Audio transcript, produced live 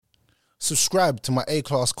subscribe to my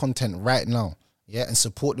A-Class content right now. Yeah, and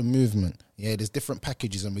support the movement. Yeah, there's different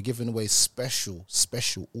packages and we're giving away special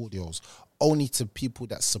audios only to people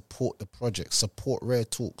that support the project, support Rare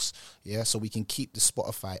Talks. Yeah, so we can keep the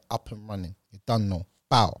Spotify up and running. You done know.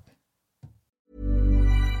 Bow.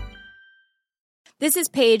 This is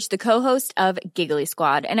Paige, the co-host of Giggly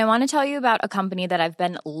Squad, and I want to tell you about a company that I've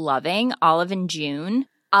been loving, Olive & June.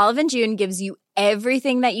 Olive & June gives you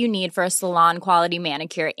everything that you need for a salon-quality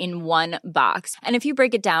manicure in one box. And if you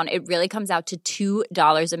break it down, it really comes out to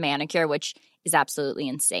 $2 a manicure, which is absolutely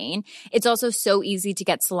insane. It's also so easy to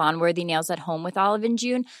get salon-worthy nails at home with Olive &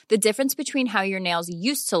 June. The difference between how your nails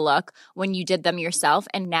used to look when you did them yourself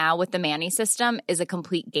and now with the Mani system is a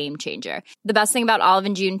complete game changer. The best thing about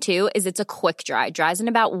Olive & June, too, is it's a quick dry. Dries in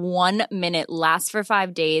about 1 minute, lasts for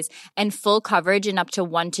 5 days, and full coverage in up to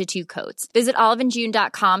 1 to 2 coats. Visit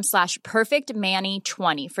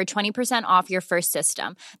oliveandjune.com/perfectmani20 for 20% off your first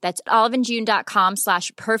system. That's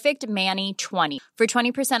oliveandjune.com/perfectmani20 for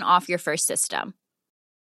 20% off your first system.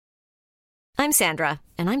 I'm Sandra,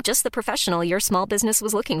 and I'm just the professional your small business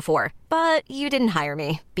was looking for. But you didn't hire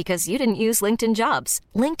me because you didn't use LinkedIn Jobs.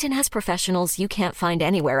 LinkedIn has professionals you can't find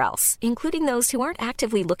anywhere else, including those who aren't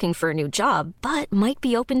actively looking for a new job, but might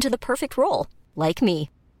be open to the perfect role, like me.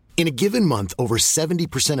 In a given month, over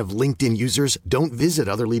 70% of LinkedIn users don't visit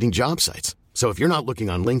other leading job sites. So if you're not looking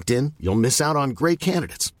on LinkedIn, you'll miss out on great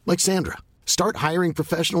candidates like Sandra. Start hiring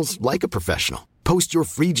professionals like a professional. Post your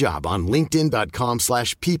free job on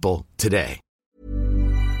linkedin.com/people today.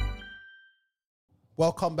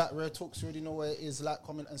 Welcome back, Rare Talks. You already know where it is. Like,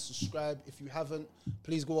 comment, and subscribe. If you haven't,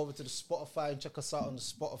 please go over to the Spotify and check us out on the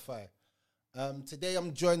Spotify. Today,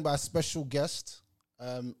 I'm joined by a special guest.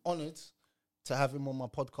 Honoured to have him on my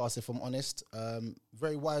podcast, if I'm honest.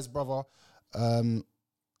 Very wise brother and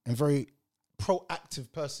very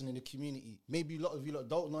proactive person in the community. Maybe a lot of you lot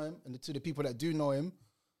don't know him, and to the people that do know him,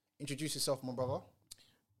 introduce yourself, my brother.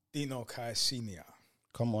 Dino Kai Senior.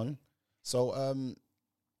 Come on. So,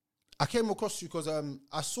 I came across you because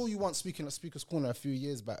I saw you once speaking at Speaker's Corner a few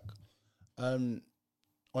years back on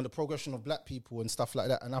the progression of black people and stuff like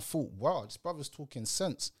that. And I thought, wow, this brother's talking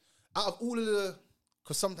sense. Out of all of the...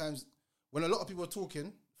 Because sometimes when a lot of people are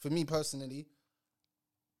talking, for me personally,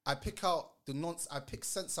 I pick out the nonsense. I pick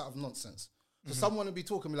sense out of nonsense. So someone would be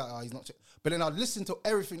talking, be like, oh, he's not... But then I'd listen to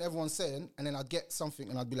everything everyone's saying, and then I'd get something,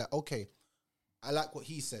 and I'd be like, okay, I like what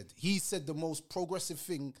he said. He said the most progressive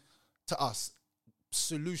thing to us,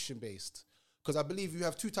 solution-based. Because I believe you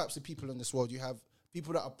have two types of people in this world. You have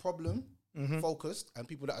people that are problem-focused and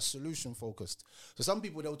people that are solution-focused. So some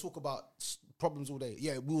people, they'll talk about problems all day.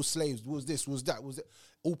 Yeah, we were slaves, we was this, we was that, we was that.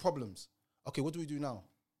 All problems. Okay, what do we do now?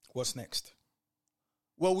 What's next?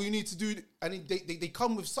 Well, we need to do... And they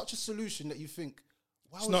come with such a solution that you think...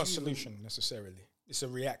 It's not a solution necessarily. It's a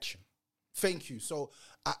reaction. Thank you. So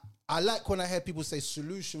I like when I hear people say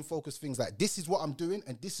solution-focused things like, this is what I'm doing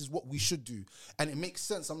and this is what we should do. And it makes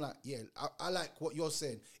sense. I'm like, yeah, I like what you're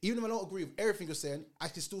saying. Even if I don't agree with everything you're saying, I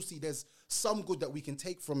can still see there's some good that we can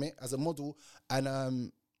take from it as a model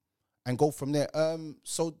and go from there.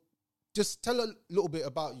 So just tell a little bit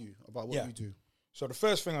about you, about what you do. So the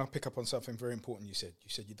first thing I'll pick up on something very important you said. You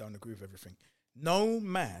said you don't agree with everything. No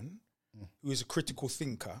man who is a critical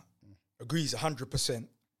thinker agrees 100%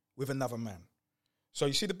 with another man. So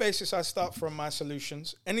you see the basis I start from, my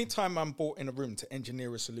solutions. Anytime I'm brought in a room to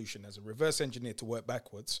engineer a solution as a reverse engineer to work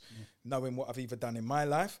backwards, knowing what I've either done in my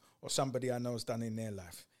life or somebody I know has done in their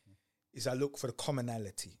life, is I look for the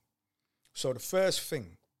commonality. So the first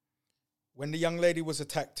thing, when the young lady was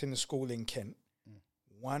attacked in the school in Kent,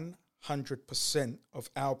 100% of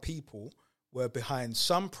our people were behind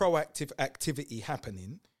some proactive activity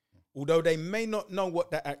happening, although they may not know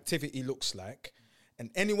what that activity looks like. And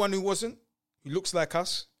anyone who wasn't, who looks like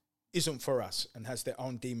us, isn't for us and has their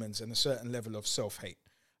own demons and a certain level of self-hate.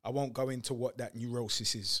 I won't go into what that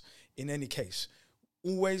neurosis is. In any case,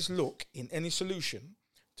 always look in any solution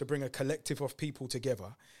to bring a collective of people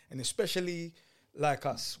together. And especially like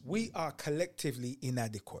us, we are collectively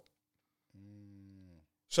inadequate.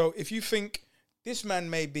 So if you think this man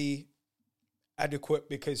may be adequate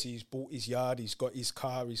because he's bought his yard, he's got his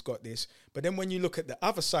car, he's got this. But then when you look at the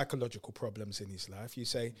other psychological problems in his life, you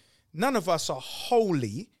say, none of us are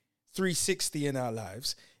wholly 360 in our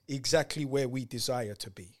lives, exactly where we desire to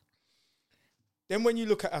be. Then when you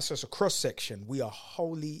look at us as a cross-section, we are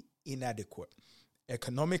wholly inadequate.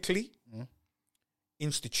 Economically,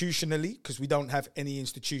 institutionally, because we don't have any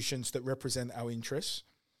institutions that represent our interests.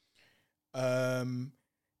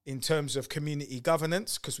 In terms of community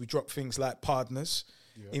governance, because we drop things like partners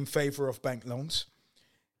in favour of bank loans.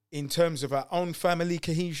 In terms of our own family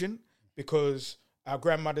cohesion, because Our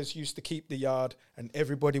grandmothers used to keep the yard, and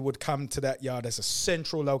everybody would come to that yard as a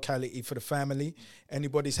central locality for the family.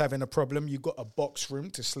 Anybody's having a problem, you got a box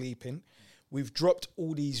room to sleep in. We've dropped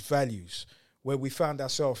all these values where we found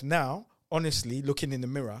ourselves now, honestly, looking in the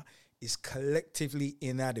mirror, is collectively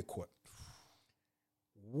inadequate.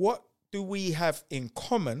 What do we have in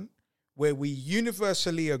common where we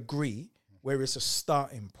universally agree, where it's a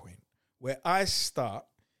starting point? Where I start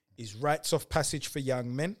is rites of passage for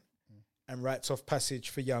young men and rites of passage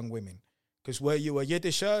for young women. Because were you a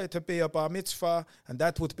Yiddisher, it'd be a bar mitzvah, and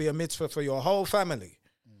that would be a mitzvah for your whole family.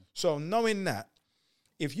 So knowing that,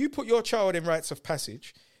 if you put your child in rites of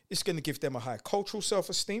passage, it's going to give them a high cultural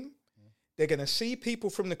self-esteem. They're going to see people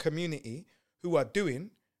from the community who are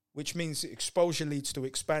doing, which means exposure leads to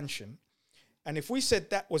expansion. And if we said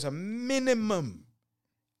that was a minimum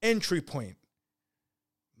entry point,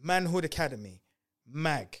 Manhood Academy,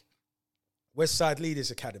 MAG, Westside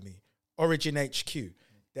Leaders Academy, Origin HQ.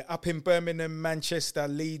 They're up in Birmingham, Manchester,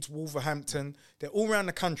 Leeds, Wolverhampton. They're all around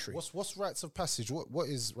the country. What's rites of passage? What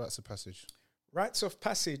is rites of passage? Rites of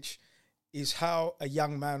passage is how a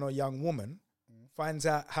young man or young woman finds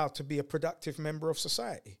out how to be a productive member of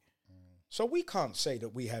society. So we can't say that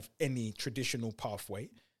we have any traditional pathway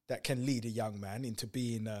that can lead a young man into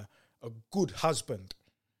being a good husband.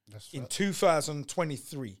 That's in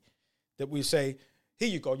 2023, that we say, here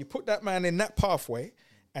you go, you put that man in that pathway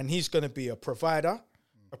and he's going to be a provider,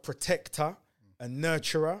 a protector, a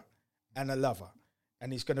nurturer, and a lover.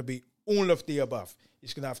 And he's going to be all of the above.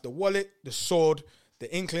 He's going to have the wallet, the sword,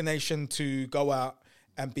 the inclination to go out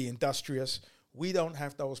and be industrious. We don't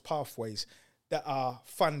have those pathways that are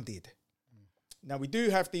funded. Now, we do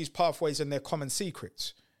have these pathways and they're common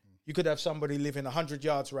secrets. You could have somebody living 100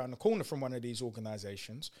 yards around the corner from one of these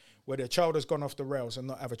organizations where their child has gone off the rails and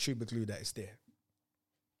not have a tube of glue that is there.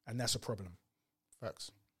 And that's a problem.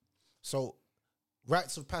 Facts. So,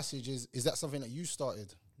 rites of passage, is that something that you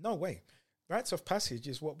started? No way. Rites of passage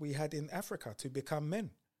is what we had in Africa to become men.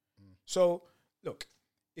 So, look,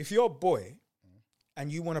 if you're a boy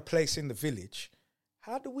and you want a place in the village,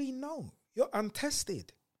 how do we know? You're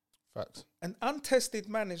untested. Facts. An untested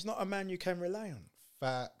man is not a man you can rely on.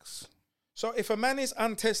 Facts. So if a man is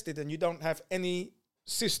untested and you don't have any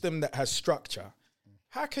system that has structure,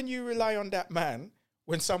 how can you rely on that man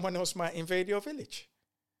when someone else might invade your village?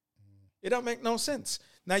 It don't make no sense.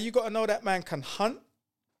 Now you got to know that man can hunt,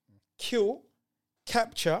 kill,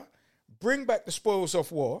 capture, bring back the spoils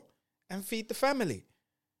of war, and feed the family.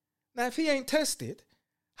 Now if he ain't tested,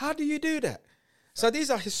 how do you do that? So these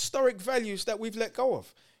are historic values that we've let go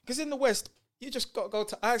of. Because in the West, you just got to go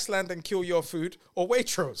to Iceland and kill your food, or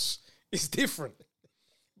Waitrose. It's different.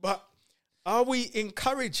 But are we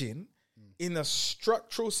encouraging in a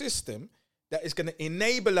structural system that is going to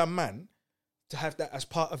enable a man to have that as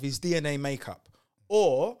part of his DNA makeup?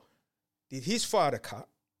 Or did his father cut?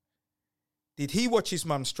 Did he watch his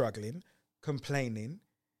mum struggling, complaining?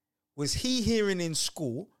 Was he hearing in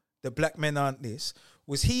school that black men aren't this?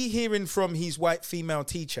 Was he hearing from his white female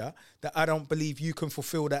teacher that I don't believe you can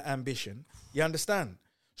fulfill that ambition? You understand?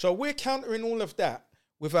 So we're countering all of that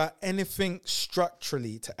without anything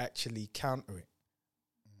structurally to actually counter it.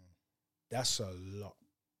 That's a lot.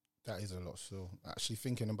 That is a lot. So actually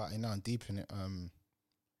thinking about it now and deep in it,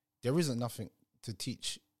 there isn't nothing to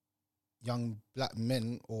teach young black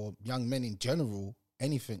men or young men in general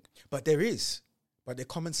anything. But there is. But they're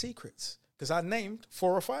common secrets. Because I named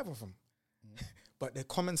 4 or 5 of them. But they're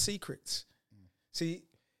common secrets. See,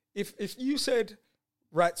 if you said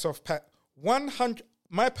rights of 100,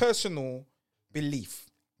 my personal belief,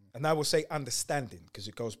 and I will say understanding, because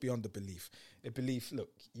it goes beyond the belief. A belief,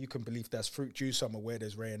 look, you can believe that's fruit juice. I'm aware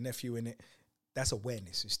there's Ray and Nephew in it. That's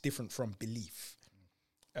awareness. It's different from belief.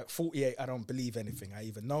 At 48, I don't believe anything. I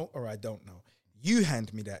either know or I don't know. You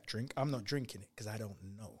hand me that drink, I'm not drinking it because I don't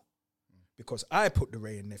know. Because I put the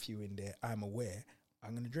Ray and Nephew in there, I'm aware,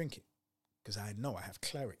 I'm going to drink it. Because I know, I have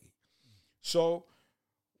clarity. So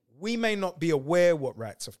we may not be aware what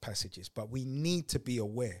rites of passage is, but we need to be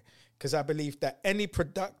aware. Because I believe that any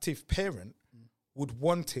productive parent would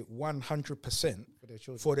want it 100%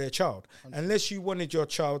 for their child. 100%. Unless you wanted your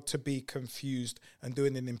child to be confused and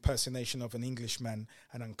doing an impersonation of an Englishman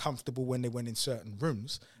and uncomfortable when they went in certain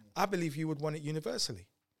rooms, I believe you would want it universally.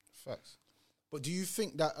 Facts. But do you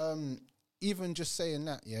think that, even just saying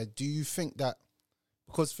that, yeah, do you think that,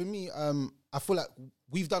 because for me, I feel like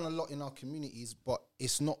we've done a lot in our communities, but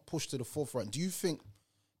it's not pushed to the forefront. Do you think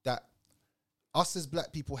that us as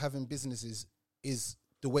black people having businesses is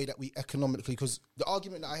the way that we economically, because the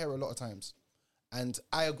argument that I hear a lot of times, and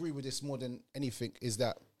I agree with this more than anything, is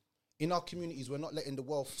that in our communities, we're not letting the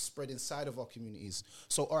wealth spread inside of our communities.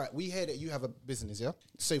 So, all right, we hear that you have a business, yeah?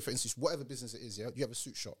 Say, for instance, whatever business it is, yeah? You have a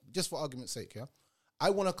suit shop. Just for argument's sake, yeah? I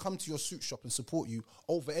want to come to your suit shop and support you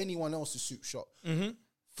over anyone else's suit shop.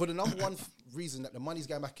 For the number one reason that the money's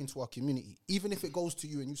going back into our community. Even if it goes to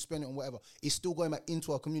you and you spend it on whatever, it's still going back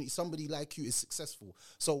into our community. Somebody like you is successful.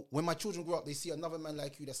 So when my children grow up, they see another man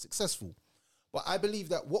like you that's successful. But I believe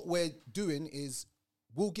that what we're doing is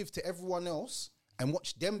we'll give to everyone else and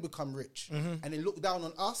watch them become rich, and then look down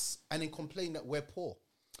on us and then complain that we're poor.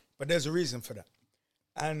 But there's a reason for that.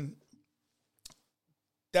 And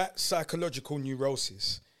that psychological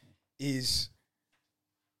neurosis is,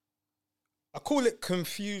 I call it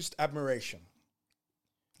confused admiration.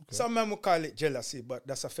 Okay. Some men will call it jealousy, but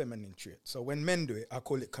that's a feminine trait. So when men do it, I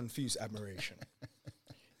call it confused admiration.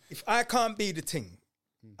 If I can't be the thing,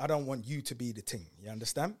 I don't want you to be the thing. You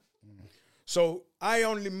understand? So I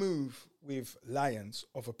only move with lions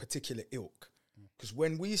of a particular ilk. Because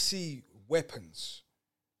when we see weapons,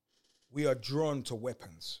 we are drawn to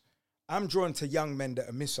weapons. I'm drawn to young men that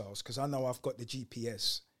are missiles because I know I've got the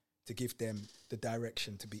GPS to give them the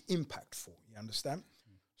direction to be impactful. You understand?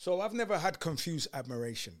 So I've never had confused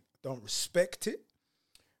admiration. I don't respect it.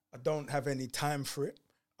 I don't have any time for it.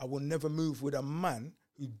 I will never move with a man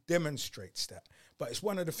who demonstrates that. But it's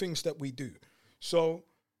one of the things that we do. So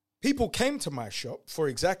people came to my shop for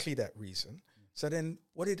exactly that reason. So then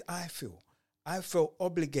what did I feel? I felt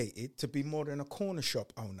obligated to be more than a corner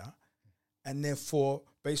shop owner. And therefore,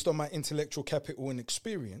 based on my intellectual capital and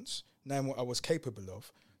experience, knowing what I was capable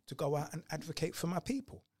of, to go out and advocate for my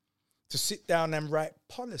people, to sit down and write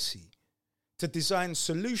policy, to design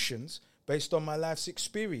solutions based on my life's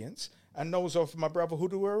experience and those of my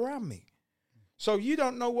brotherhood who were around me. So you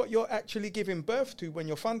don't know what you're actually giving birth to when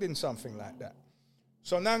you're funding something like that.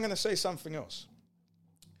 So now I'm going to say something else.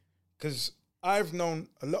 Because I've known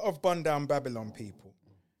a lot of bun-down Babylon people,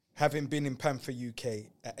 having been in Panther UK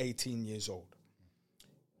at 18 years old.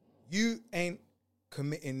 You ain't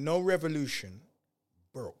committing no revolution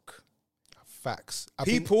broke. Facts. I've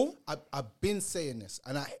been saying this,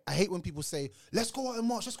 and I hate when people say, let's go out and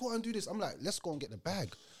march, let's go out and do this. I'm like, let's go and get the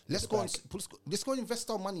bag. Let's go and invest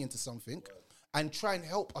our money into something and try and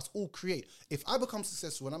help us all create. If I become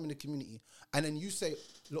successful and I'm in the community, and then you say,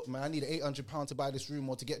 look, man, I need £800 to buy this room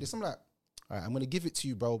or to get this, I'm like, all right, I'm going to give it to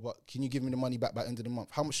you, bro, but can you give me the money back by the end of the month?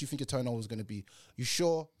 How much do you think your turnover is going to be? You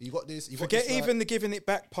sure? You got this? Forget even the giving it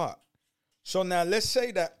back part. So now let's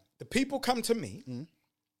say that the people come to me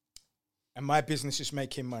and my business is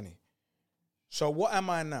making money. So what am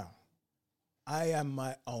I now? I am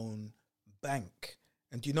my own bank.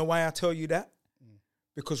 And do you know why I tell you that?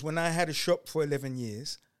 Because when I had a shop for 11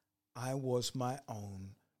 years, I was my own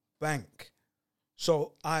bank.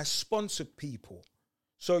 So I sponsored people.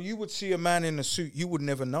 So you would see a man in a suit, you would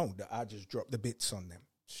never know that I just dropped the bits on them.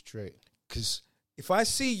 Straight. Because if I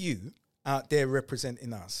see you out there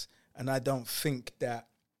representing us, and I don't think that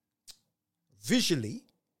visually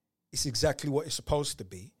it's exactly what it's supposed to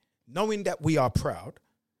be, knowing that we are proud,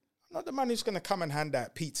 I'm not the man who's going to come and hand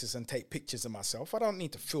out pizzas and take pictures of myself. I don't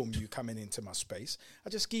need to film you coming into my space. I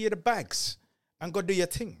just give you the bags and go do your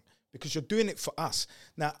thing because you're doing it for us.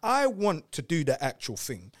 Now, I want to do the actual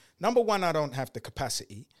thing. Number one, I don't have the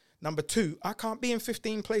capacity. Number two, I can't be in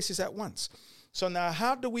 15 places at once. So now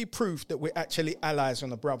how do we prove that we're actually allies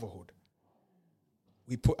on the brotherhood?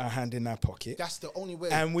 We put our hand in our pocket. That's the only way.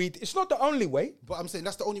 And it's not the only way. But I'm saying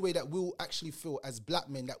that's the only way that we'll actually feel as black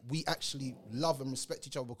men that we actually love and respect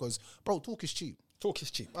each other because, bro, talk is cheap. Talk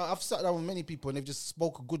is cheap. I've sat down with many people and they've just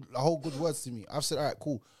spoke a whole good words to me. I've said, all right,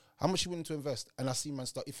 cool. How much you willing to invest? And I see man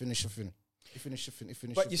start if finish.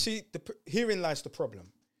 But you see, herein lies the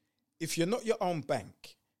problem. If you're not your own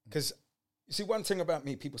bank, because you see one thing about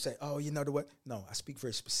me, people say, oh, you know the what? No, I speak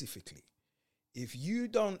very specifically. If you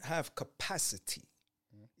don't have capacity,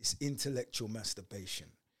 it's intellectual masturbation.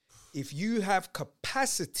 If you have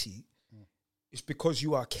capacity, it's because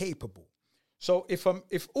you are capable. So if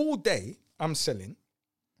all day I'm selling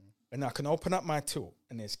and I can open up my till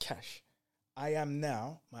and there's cash, I am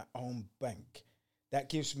now my own bank. That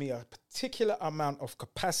gives me a particular amount of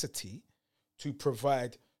capacity to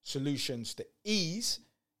provide solutions to ease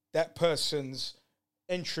that person's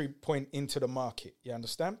entry point into the market. You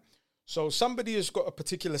understand? So somebody has got a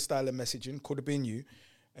particular style of messaging, could have been you,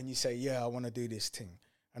 and you say, yeah, I want to do this thing.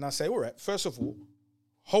 And I say, all right, first of all,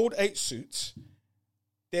 hold 8 suits.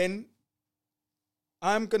 Then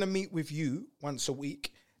I'm going to meet with you once a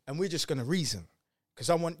week and we're just going to reason. Because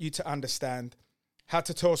I want you to understand how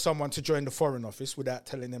to tell someone to join the Foreign Office without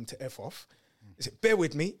telling them to F off. Is it bear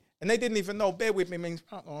with me? And they didn't even know bear with me means,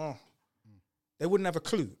 they wouldn't have a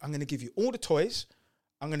clue. I'm going to give you all the toys.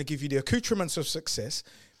 I'm going to give you the accoutrements of success,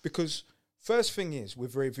 because first thing is, we're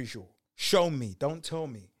very visual. Show me, don't tell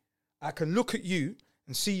me. I can look at you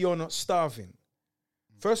and see you're not starving.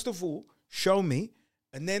 First of all, show me,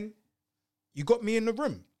 and then you got me in the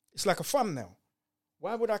room. It's like a thumbnail.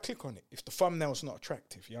 Why would I click on it if the thumbnail's not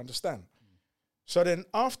attractive? You understand? So then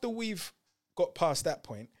after we've got past that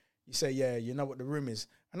point, you say, yeah, you know what the room is.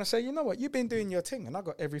 And I say, you know what, you've been doing your thing, and I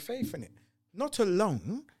got every faith in it. Not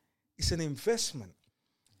alone, it's an investment.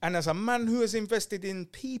 And as a man who has invested in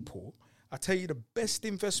people, I tell you the best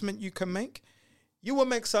investment you can make, you will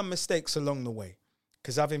make some mistakes along the way.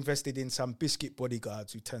 Because I've invested in some biscuit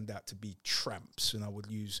bodyguards who turned out to be tramps, and I would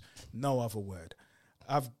use no other word.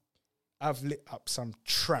 I've lit up some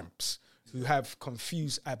tramps who have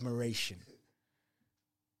confused admiration.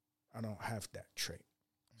 I don't have that trait.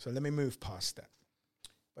 So let me move past that.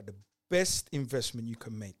 But the best investment you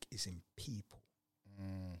can make is in people.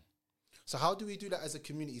 So how do we do that as a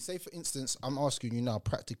community? Say, for instance, I'm asking you now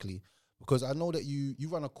practically, because I know that you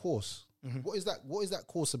run a course. What is that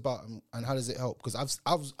course about, and how does it help? Because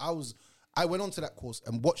I went onto that course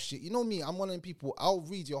and watched it. You know me, I'm one of them people, I'll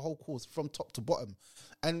read your whole course from top to bottom.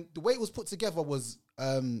 And the way it was put together was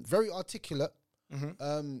very articulate.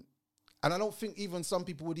 And I don't think even some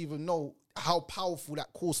people would even know how powerful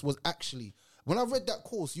that course was actually. When I read that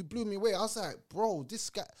course, you blew me away. I was like, bro,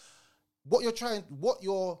 this guy, what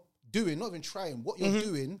you're doing, not even trying, what you're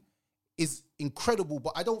doing is incredible,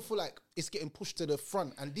 but I don't feel like it's getting pushed to the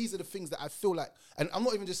front. And these are the things that I feel like, and I'm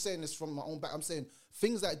not even just saying this from my own back, I'm saying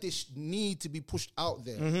things like this need to be pushed out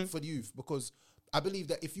there for the youth, because I believe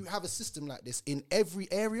that if you have a system like this in every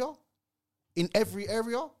area,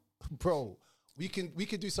 bro, we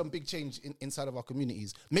can do some big change inside of our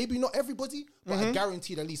communities. Maybe not everybody, but I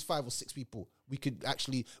guaranteed at least 5 or 6 people. We could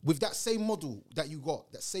actually, with that same model that you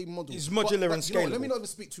got, that same model. It's modular and scalable. Let me not even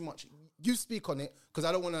speak too much. You speak on it, because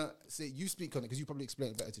I don't want to say you speak on it, because you probably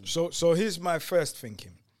explain it better to me. So here's my first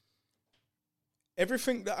thinking.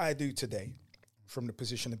 Everything that I do today, from the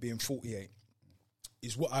position of being 48,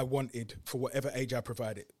 is what I wanted for whatever age I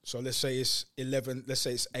provided. So let's say it's 11, let's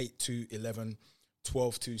say it's 8 to 11,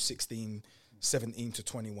 12 to 16, 17 to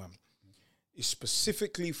 21. It's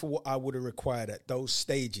specifically for what I would have required at those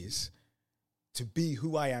stages to be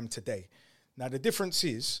who I am today. Now, the difference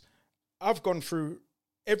is I've gone through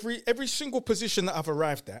every single position that I've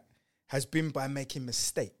arrived at has been by making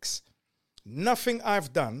mistakes. Nothing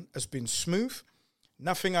I've done has been smooth.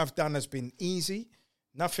 Nothing I've done has been easy.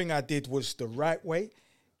 Nothing I did was the right way.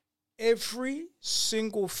 Every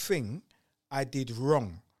single thing I did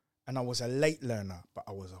wrong. And I was a late learner, but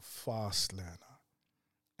I was a fast learner.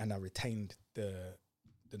 And I retained the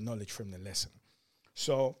knowledge from the lesson.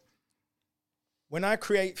 So when I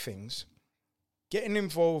create things, getting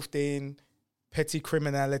involved in petty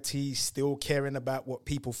criminality, still caring about what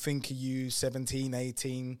people think of you, 17,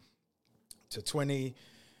 18 to 20,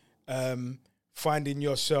 finding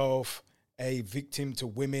yourself a victim to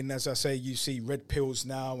women. As I say, you see red pills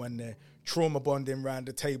now and they're trauma bonding around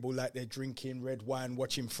the table like they're drinking red wine,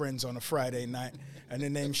 watching Friends on a Friday night, and their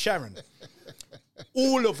name's Sharon.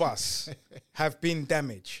 All of us have been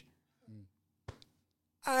damaged.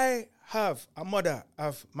 I have a mother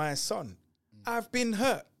of my son. I've been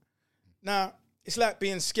hurt. Now, it's like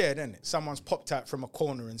being scared, isn't it? Someone's popped out from a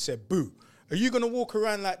corner and said, boo. Are you going to walk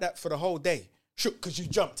around like that for the whole day? Shook because you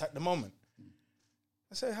jumped at the moment.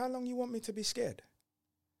 I said, how long you want me to be scared?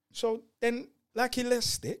 So then, like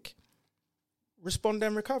elastic, respond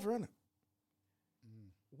and recover, innit?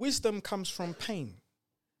 Wisdom comes from pain.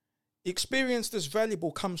 Experience that's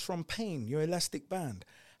valuable comes from pain, your elastic band.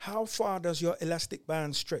 How far does your elastic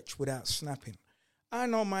band stretch without snapping? I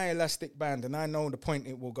know my elastic band and I know the point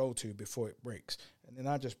it will go to before it breaks. And then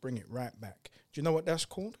I just bring it right back. Do you know what that's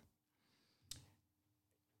called?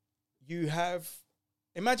 You have,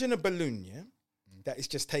 imagine a balloon, yeah? That is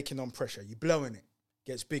just taking on pressure. You're blowing it,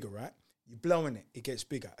 gets bigger, right? You're blowing it, it gets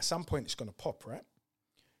bigger. At some point, it's going to pop, right?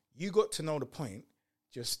 You got to know the point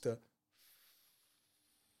just to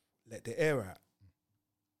let the air out.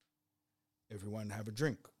 Everyone have a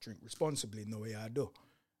drink. Drink responsibly, no way I do.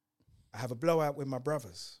 I have a blowout with my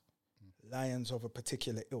brothers, lions of a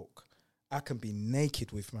particular ilk. I can be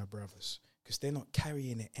naked with my brothers because they're not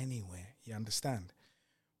carrying it anywhere. You understand?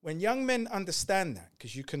 When young men understand that,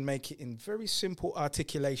 because you can make it in very simple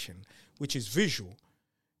articulation, which is visual,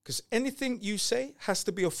 because anything you say has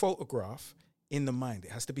to be a photograph in the mind.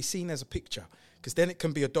 It has to be seen as a picture, because then it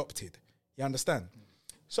can be adopted. You understand?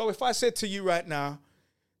 So if I said to you right now,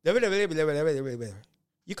 you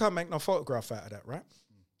can't make no photograph out of that, right?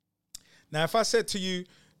 Now, if I said to you,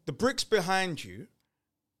 the bricks behind you,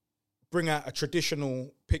 bring out a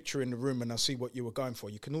traditional picture in the room and I see what you were going for,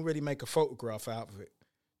 you can already make a photograph out of it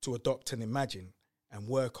to adopt and imagine and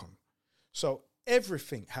work on. So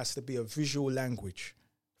everything has to be a visual language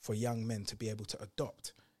for young men to be able to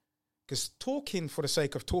adopt. Because talking for the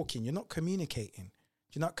sake of talking, you're not communicating.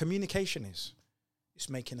 Do you know what communication is? It's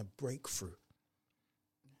making a breakthrough.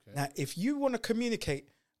 Okay. Now, if you want to communicate,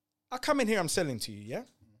 I come in here, I'm selling to you, yeah?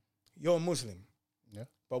 You're a Muslim. Yeah.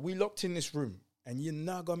 But we locked in this room and you're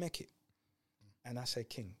not going to make it. And I say,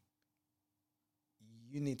 King,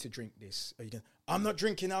 you need to drink this. Are you going? I'm not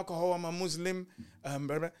drinking alcohol, I'm a Muslim. Blah,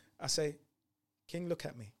 blah. I say, King, look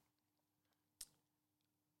at me.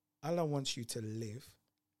 Allah wants you to live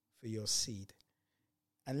for your seed.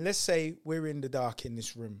 And let's say we're in the dark in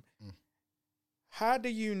this room. How do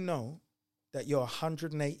you know that you're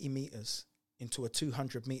 180 meters into a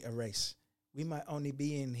 200-meter race? We might only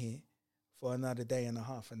be in here for another day and a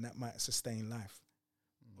half, and that might sustain life.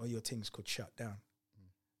 Or your things could shut down.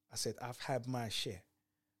 I said, I've had my share.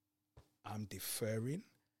 I'm deferring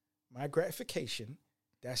my gratification.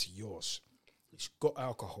 That's yours. It's got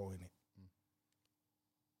alcohol in it.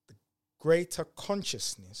 The greater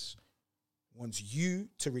consciousness wants you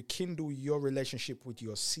to rekindle your relationship with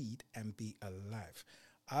your seed and be alive.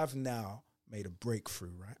 I've now made a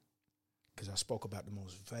breakthrough, right? Because I spoke about the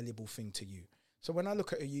most valuable thing to you. So when I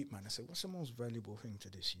look at a youth, man, I say, what's the most valuable thing to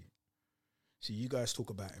this youth? See, you guys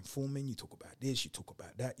talk about informing, you talk about this, you talk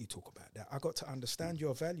about that, you talk about that. I got to understand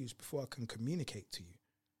your values before I can communicate to you.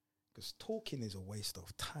 Because talking is a waste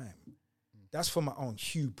of time. That's for my own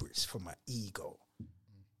hubris, for my ego.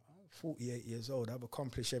 I'm 48 years old. I've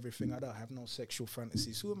accomplished everything. I don't have no sexual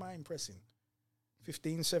fantasies. Who am I impressing?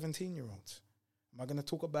 15, 17-year-olds. Am I going to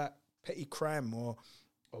talk about petty crime or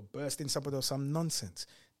bursting somebody or some nonsense?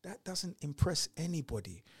 That doesn't impress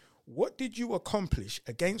anybody. What did you accomplish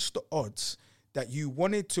against the odds that you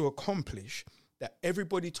wanted to accomplish that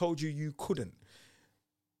everybody told you you couldn't,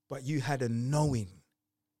 but you had a knowing?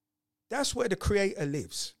 That's where the creator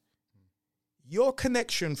lives. Your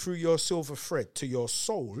connection through your silver thread to your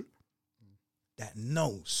soul that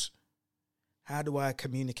knows, how do I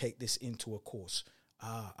communicate this into a course?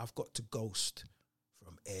 I've got to ghost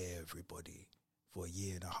from everybody for a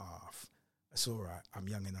year and a half. That's all right. I'm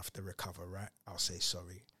young enough to recover, right? I'll say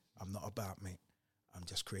sorry. I'm not about me. I'm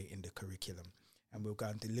just creating the curriculum. And we'll go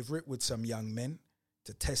and deliver it with some young men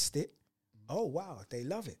to test it. Oh, wow, they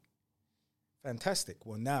love it. Fantastic.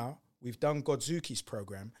 Well, now we've done Godzuki's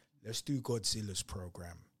program. Let's do Godzilla's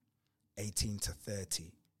program, 18 to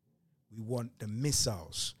 30. We want the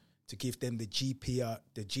missiles to give them the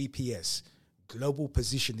GPS, global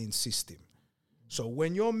positioning system. So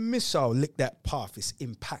when your missile lick that path, it's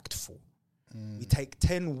impactful. We take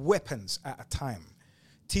 10 weapons at a time.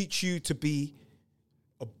 Teach you to be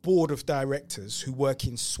a board of directors who work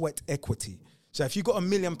in sweat equity. So if you've got £1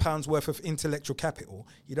 million worth of intellectual capital,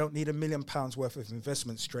 you don't need £1 million worth of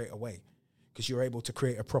investment straight away, because you're able to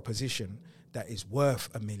create a proposition that is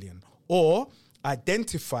worth $1 million. Or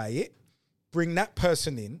identify it, bring that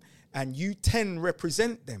person in, and you 10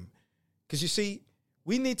 represent them. Because you see,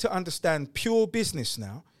 we need to understand pure business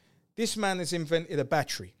now. This man has invented a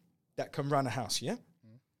battery that can run a house, yeah?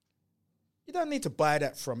 You don't need to buy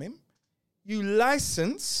that from him. You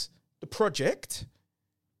license the project.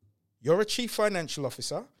 You're a chief financial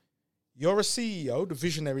officer. You're a CEO, the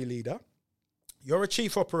visionary leader. You're a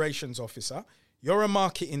chief operations officer. You're a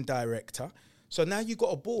marketing director. So now you've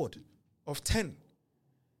got a board of 10.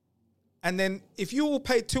 And then if you all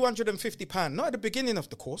paid £250, not at the beginning of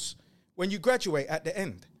the course, when you graduate at the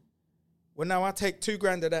end, well, now I take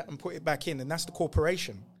 $2,000 of that and put it back in, and that's the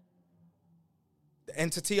corporation. The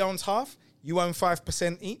entity owns half, you own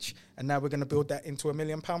 5% each, and now we're going to build that into £1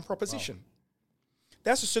 million proposition. Wow.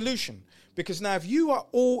 That's a solution. Because now if you are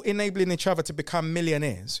all enabling each other to become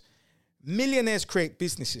millionaires, millionaires create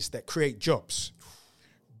businesses that create jobs.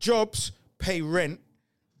 Jobs pay rent.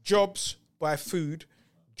 Jobs buy food.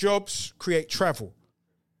 Jobs create travel.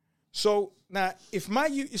 So now, if my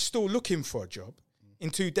youth is still looking for a job in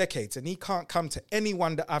 2 decades and he can't come to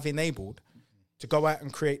anyone that I've enabled to go out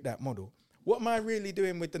and create that model, what am I really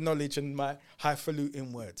doing with the knowledge and my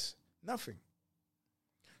highfalutin words? Nothing.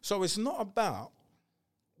 So it's not about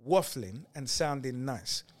waffling and sounding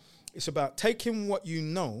nice. It's about taking what you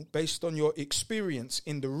know based on your experience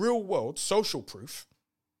in the real world, social proof,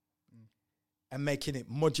 and making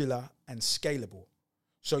it modular and scalable.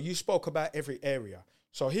 So you spoke about every area.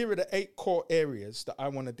 So here are the 8 core areas that I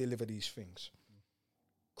want to deliver these things.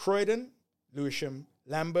 Croydon, Lewisham,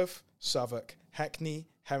 Lambeth, Southwark, Hackney,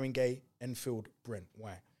 Haringey, Enfield, Brent.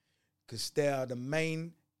 Why? Because they are the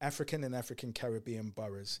main African and African Caribbean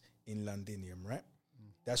boroughs in Londinium, right?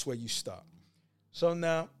 That's where you start. So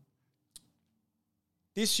now,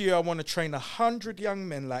 this year I want to train 100 young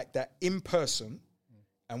men like that in person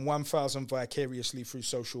and 1,000 vicariously through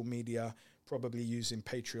social media, probably using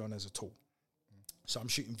Patreon as a tool. So I'm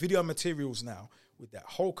shooting video materials now with that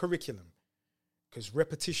whole curriculum, because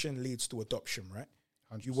repetition leads to adoption, right?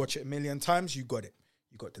 100%. You watch it a million times, you got it.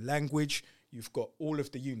 You got the language, you've got all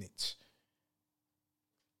of the units.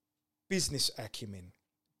 Business acumen,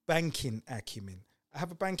 banking acumen. I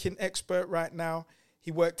have a banking expert right now.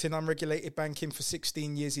 He worked in unregulated banking for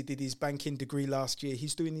 16 years. He did his banking degree last year.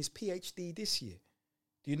 He's doing his PhD this year.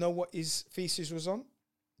 Do you know what his thesis was on?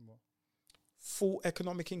 What? Full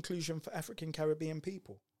economic inclusion for African Caribbean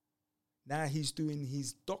people. Now he's doing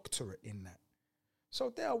his doctorate in that. So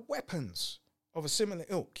there are weapons of a similar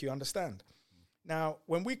ilk, you understand? Now,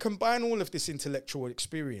 when we combine all of this intellectual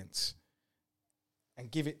experience and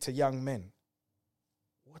give it to young men,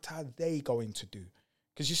 what are they going to do?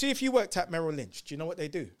 Because you see, if you worked at Merrill Lynch, do you know what they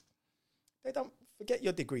do? They don't forget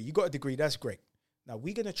your degree. You got a degree, that's great. Now,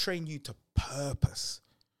 we're going to train you to purpose.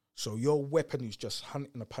 So your weapon is just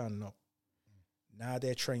hunting a pound note. Now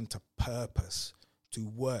they're trained to purpose, to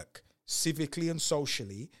work civically and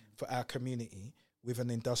socially for our community with an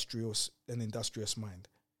industrious mind.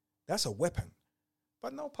 That's a weapon.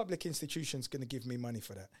 But no public institution's going to give me money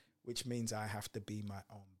for that, which means I have to be my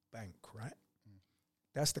own bank, right?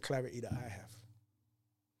 That's the clarity that I have.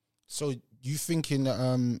 So you thinking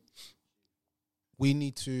that we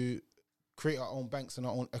need to create our own banks and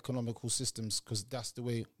our own economical systems because that's the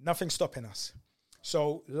way... Nothing's stopping us.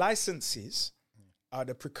 So licenses are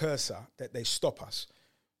the precursor that they stop us.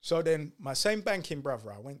 So then my same banking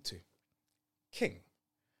brother I went to, King,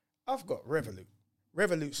 I've got Revolut.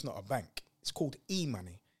 Revolut's not a bank. It's called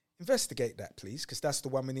e-money. Investigate that, please, because that's the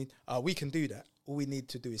one we need. We can do that. All we need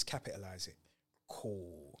to do is capitalize it.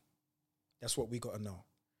 Cool. That's what we got to know.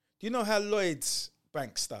 Do you know how Lloyd's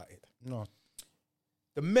Bank started? No.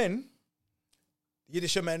 The men, the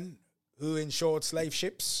Yiddish men who insured slave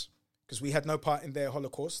ships, because we had no part in their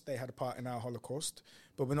Holocaust. They had a part in our Holocaust.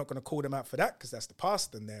 But we're not going to call them out for that because that's the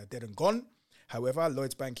past and they're dead and gone. However,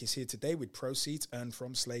 Lloyd's Bank is here today with proceeds earned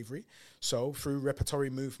from slavery. So through repertory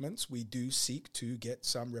movements, we do seek to get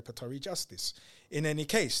some repertory justice. In any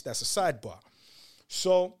case, that's a sidebar.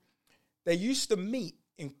 So they used to meet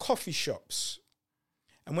in coffee shops.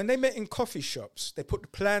 And when they met in coffee shops, they put the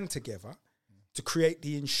plan together to create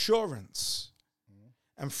the insurance.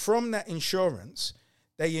 And from that insurance,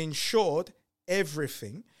 they insured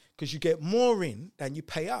everything because you get more in than you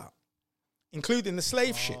pay out, including the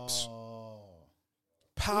slave ships.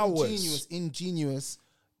 Powers. Ingenious.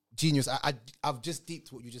 I've just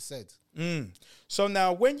deeped what you just said. So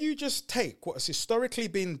now when you just take what has historically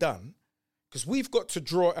been done, because we've got to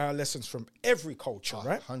draw our lessons from every culture,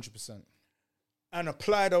 right? 100%. And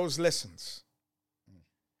apply those lessons.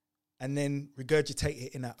 And then regurgitate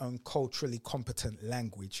it in our own culturally competent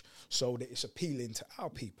language so that it's appealing to our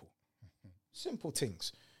people. Simple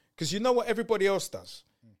things. Because you know what everybody else does?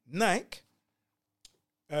 Nike,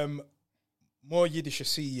 more Yiddish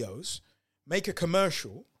CEOs, make a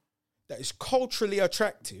commercial that is culturally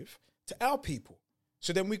attractive to our people.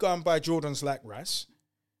 So then we go and buy Jordans like rice.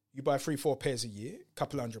 You buy 3-4 pairs a year,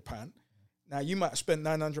 couple £100. Now you might spend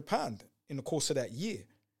 £900 in the course of that year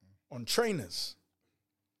on trainers.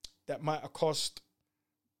 That might have cost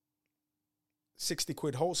 60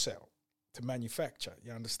 quid wholesale to manufacture.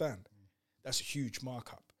 You understand? That's a huge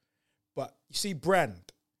markup. But you see,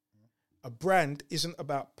 brand. A brand isn't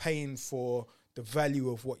about paying for the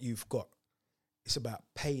value of what you've got. It's about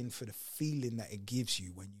paying for the feeling that it gives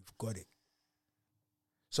you when you've got it.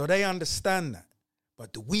 So they understand that.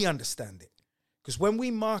 But do we understand it? Because when we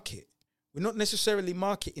market, we're not necessarily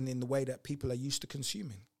marketing in the way that people are used to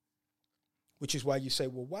consuming. Which is why you say,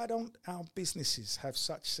 well, why don't our businesses have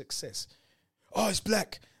such success? Oh, it's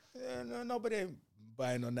black. No, nobody ain't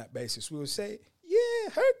buying on that basis. We will say,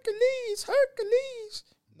 yeah, Hercules.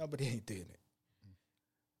 Nobody ain't doing it.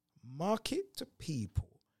 Market to people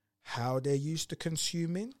how they're used to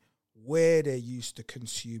consuming, where they're used to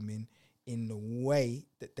consuming, in the way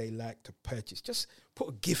that they like to purchase. Just put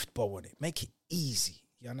a gift bow on it. Make it easy.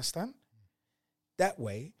 You understand? That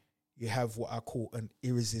way, you have what I call an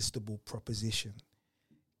irresistible proposition.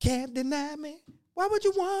 Can't deny me. Why would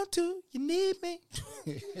you want to? You need me.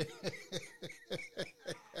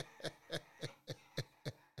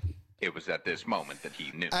 It was at this moment that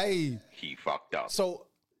he knew he fucked up. So,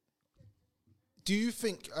 do you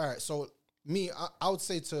think, all right, so me, I would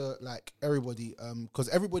say to like everybody, because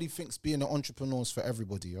everybody thinks being an entrepreneur is for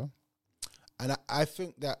everybody, yeah? And I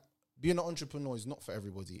think that being an entrepreneur is not for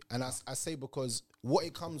everybody. And I say because what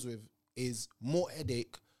it comes with is more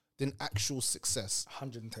headache than actual success.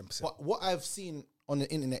 110%. But what I've seen on the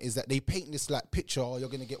internet is that they paint this like picture, oh, you're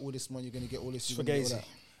going to get all this money, you're going to get all this, you're gonna get all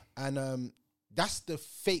that. And that's the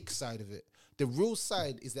fake side of it. The real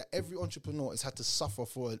side is that every entrepreneur has had to suffer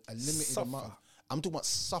for a limited amount. I'm talking about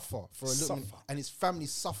suffer for a little, and his family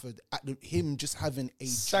suffered at him just having a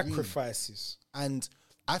sacrifices. Dream. And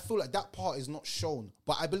I feel like that part is not shown.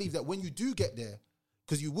 But I believe that when you do get there,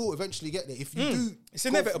 because you will eventually get there, if you do, it's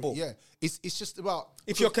inevitable. It's just about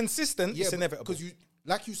if you're consistent, it's inevitable. Because you,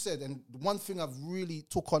 like you said, and one thing I've really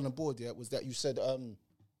took on the board was that you said,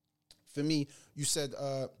 for me, you said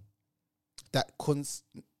that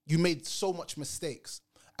you made so much mistakes,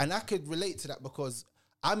 and I could relate to that because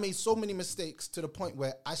I made so many mistakes to the point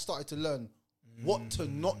where I started to learn what to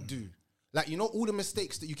not do. Like, you know, all the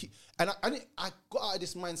mistakes that you keep, and I got out of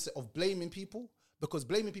this mindset of blaming people, because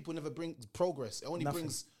blaming people never brings progress. It only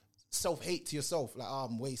brings self-hate to yourself. Like,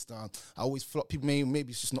 I'm waste. I always flop. People,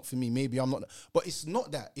 maybe it's just not for me. Maybe I'm not. But it's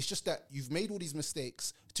not that. It's just that you've made all these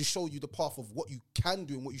mistakes to show you the path of what you can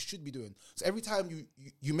do and what you should be doing. So every time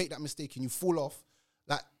you make that mistake and you fall off,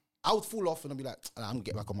 like, I would fall off and I'd be like, I'm going to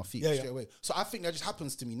get back on my feet straight away. So I think that just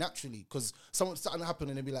happens to me naturally, because something happen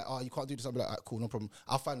and they'll be like, oh, you can't do this. I'll be like, all right, cool, no problem.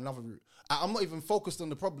 I'll find another route. I'm not even focused on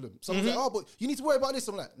the problem. Someone's like, oh, but you need to worry about this.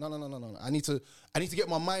 I'm like, no. I need to get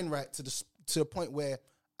my mind right to the point where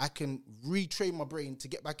I can retrain my brain to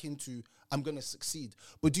get back into, I'm going to succeed.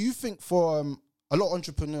 But do you think for a lot of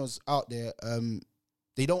entrepreneurs out there,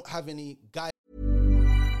 they don't have any guide?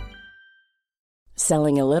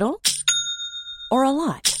 Selling a little or a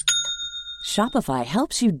lot? Shopify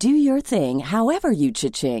helps you do your thing however you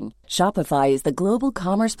cha-ching. Shopify is the global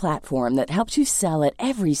commerce platform that helps you sell at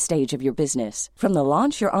every stage of your business. From the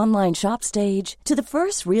launch your online shop stage to the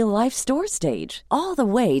first real-life store stage, all the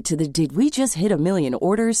way to the did we just hit a million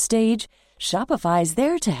orders stage. Shopify is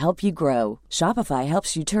there to help you grow. Shopify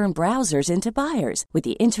helps you turn browsers into buyers with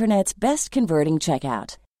the internet's best converting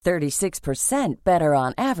checkout. 36% better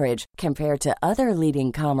on average compared to other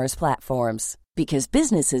leading commerce platforms. Because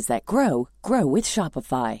businesses that grow with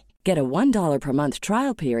Shopify. Get a $1 per month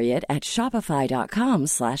trial period at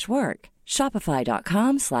shopify.com/work.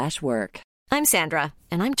 Shopify.com/work. I'm Sandra,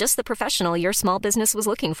 and I'm just the professional your small business was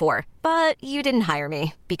looking for. But you didn't hire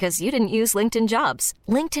me because you didn't use LinkedIn Jobs.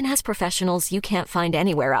 LinkedIn has professionals you can't find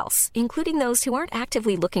anywhere else, including those who aren't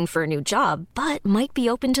actively looking for a new job, but might be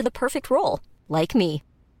open to the perfect role, like me.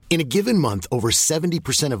 In a given month, over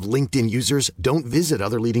 70% of LinkedIn users don't visit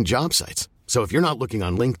other leading job sites. So if you're not looking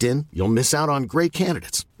on LinkedIn, you'll miss out on great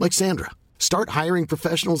candidates like Sandra. Start hiring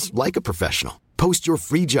professionals like a professional. Post your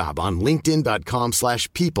free job on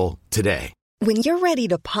linkedin.com/people today. When you're ready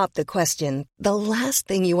to pop the question, the last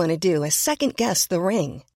thing you want to do is second-guess the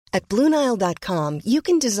ring. At BlueNile.com, you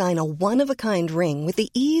can design a one-of-a-kind ring with the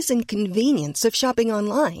ease and convenience of shopping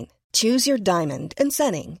online. Choose your diamond and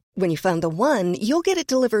setting. When you find the one, you'll get it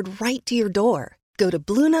delivered right to your door. Go to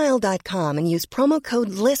BlueNile.com and use promo code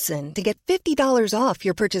LISTEN to get $50 off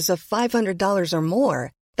your purchase of $500 or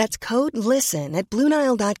more. That's code LISTEN at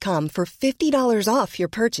BlueNile.com for $50 off your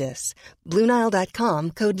purchase.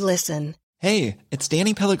 BlueNile.com, code LISTEN. Hey, it's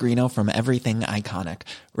Danny Pellegrino from Everything Iconic.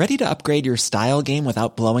 Ready to upgrade your style game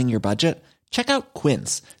without blowing your budget? Check out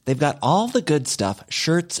Quince. They've got all the good stuff,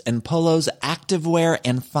 shirts and polos, activewear,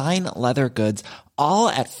 and fine leather goods, all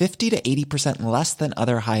at 50 to 80% less than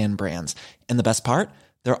other high-end brands. And the best part?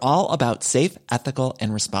 They're all about safe, ethical,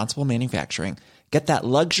 and responsible manufacturing. Get that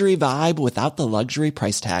luxury vibe without the luxury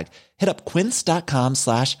price tag. Hit up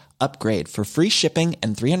quince.com/upgrade for free shipping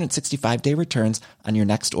and 365-day returns on your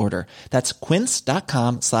next order. That's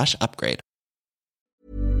quince.com/upgrade.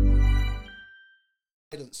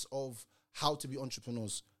 Guidance of how to be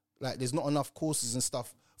entrepreneurs. Like, there's not enough courses and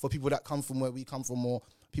stuff for people that come from where we come from, or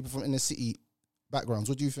people from inner city backgrounds.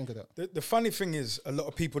 What do you think of that? The funny thing is, a lot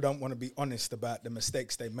of people don't want to be honest about the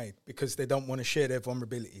mistakes they made because they don't want to share their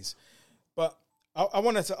vulnerabilities. But I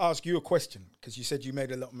wanted to ask you a question, because you said you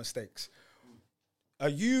made a lot of mistakes. Are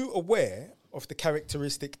you aware of the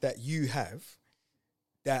characteristic that you have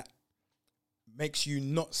that makes you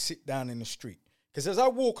not sit down in the street? Because as I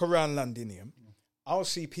walk around Londinium, I'll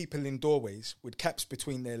see people in doorways with caps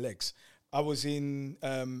between their legs. I was in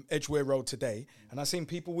Edgware Road today, and I seen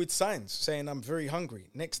people with signs saying I'm very hungry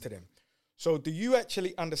next to them. So do you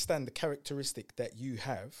actually understand the characteristic that you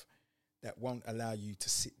have that won't allow you to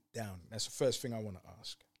sit down? That's the first thing I want to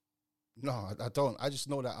ask. No, I don't. I just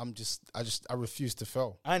know that I refuse to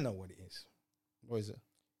fail. I know what it is. What is it?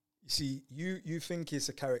 You see, you think it's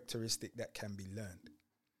a characteristic that can be learned.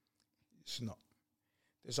 It's not.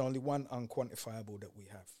 There's only one unquantifiable that we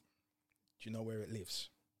have. Do you know where it lives?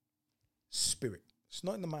 Spirit. It's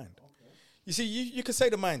not in the mind. Okay. You see, you can say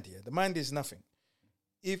the mind here. The mind is nothing.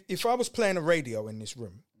 If I was playing a radio in this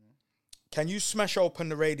room, can you smash open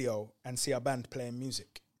the radio and see a band playing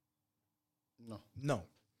music? No.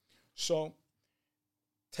 So,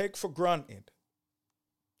 take for granted,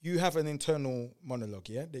 you have an internal monologue,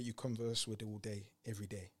 yeah, that you converse with all day, every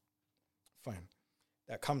day. Fine.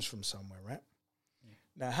 That comes from somewhere, right? Yeah.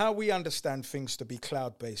 Now, how we understand things to be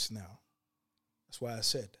cloud-based now, that's why I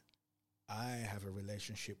said, I have a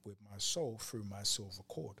relationship with my soul through my silver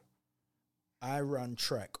cord. I run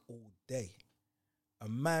track all day. A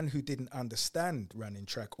man who didn't understand running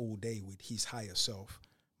track all day with his higher self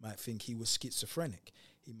might think he was schizophrenic.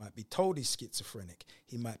 He might be told he's schizophrenic.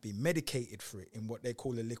 He might be medicated for it in what they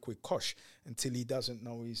call a liquid kosh until he doesn't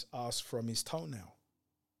know his ass from his toenail.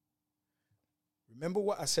 Remember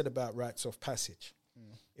what I said about rites of passage?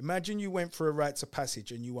 Imagine you went for a rites of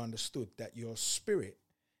passage and you understood that your spirit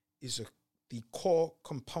is the core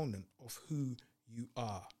component of who you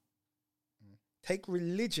are. Take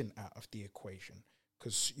religion out of the equation,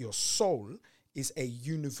 because your soul is a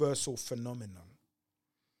universal phenomenon.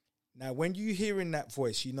 Now, when you hear in that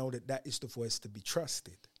voice, you know that that is the voice to be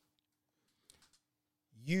trusted.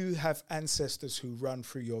 You have ancestors who run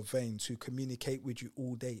through your veins, who communicate with you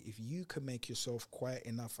all day. If you can make yourself quiet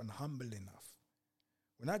enough and humble enough.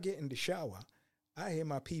 When I get in the shower, I hear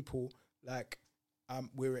my people like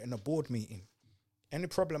we're in a board meeting. Any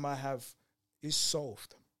problem I have is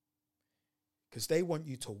solved. Because they want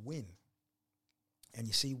you to win. And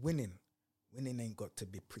you see, winning ain't got to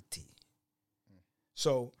be pretty.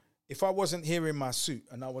 So if I wasn't here in my suit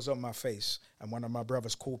and I was on my face and one of my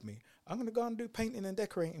brothers called me, I'm going to go and do painting and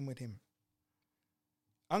decorating with him.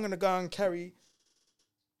 I'm going to go and carry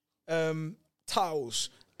towels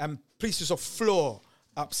and pieces of floor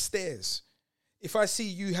upstairs. If I see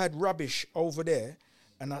you had rubbish over there,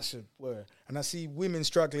 and I said, where? And I see women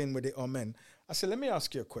struggling with it or men, I said, let me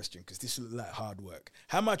ask you a question, because this looks like hard work.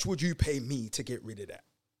 How much would you pay me to get rid of that?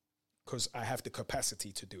 Because I have the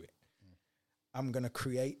capacity to do it. I'm going to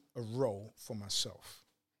create a role for myself.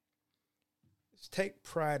 Let's take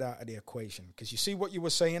pride out of the equation, because you see what you were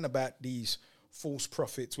saying about these false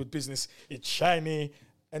prophets with business. It's shiny,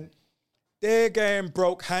 and they're getting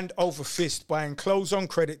broke hand over fist buying clothes on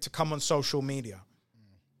credit to come on social media.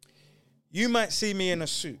 You might see me in a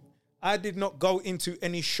suit. I did not go into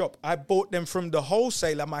any shop. I bought them from the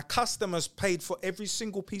wholesaler. My customers paid for every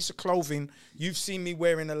single piece of clothing you've seen me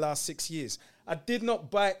wear in the last 6 years. I did not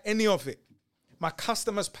buy any of it. My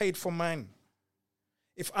customers paid for mine.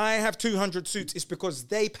 If I have 200 suits, it's because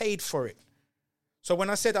they paid for it. So when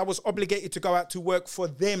I said I was obligated to go out to work for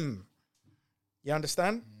them, you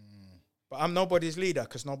understand? But I'm nobody's leader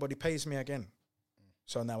because nobody pays me again.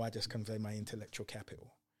 So now I just convey my intellectual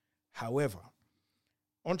capital. However,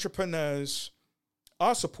 entrepreneurs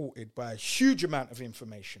are supported by a huge amount of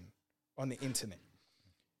information on the internet.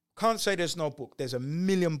 Can't say there's no book. There's 1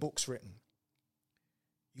 million books written.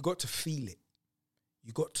 You got to feel it.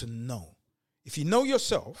 You got to know. If you know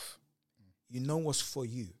yourself, you know what's for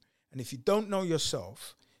you. And if you don't know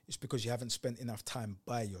yourself, it's because you haven't spent enough time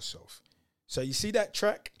by yourself. So you see that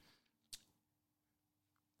track?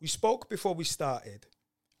 We spoke before we started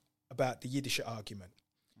about the Yiddish argument.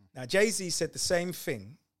 Now, Jay-Z said the same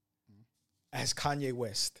thing as Kanye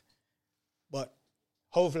West, but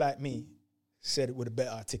Hov, like me, said it with a better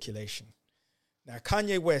articulation. Now,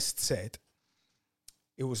 Kanye West said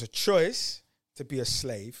it was a choice to be a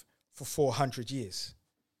slave for 400 years.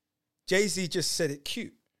 Jay-Z just said it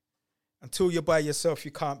cute. Until you're by yourself,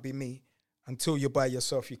 you can't be me. Until you're by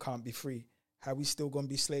yourself, you can't be free. How we still going to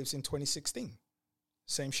be slaves in 2016?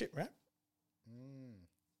 Same shit, right?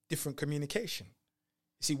 Different communication.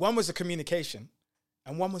 You see, one was a communication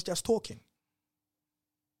and one was just talking.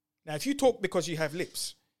 Now, if you talk because you have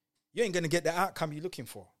lips, you ain't going to get the outcome you're looking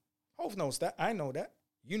for. Hov knows that. I know that.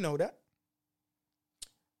 You know that.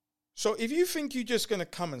 So if you think you're just going to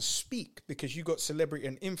come and speak because you got celebrity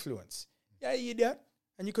and influence, yeah, you do that.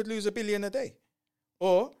 And you could lose $1 billion a day.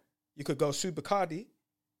 Or you could go sue Bacardi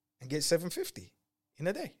and get $750 in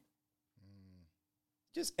a day.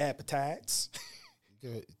 Just appetites.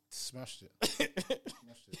 Yeah, smashed it.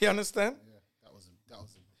 You understand? Yeah, that was a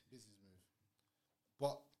business move.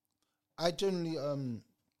 But I generally,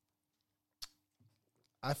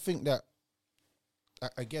 I think that,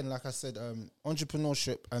 again, like I said,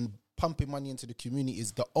 entrepreneurship and pumping money into the community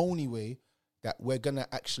is the only way that we're going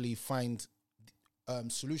to actually find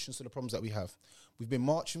solutions to the problems that we have. We've been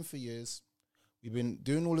marching for years. We've been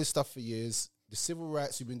doing all this stuff for years. The civil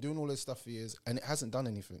rights, we've been doing all this stuff for years, and it hasn't done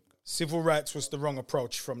anything. Civil rights was the wrong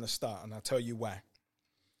approach from the start, and I'll tell you why.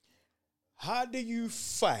 How do you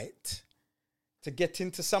fight to get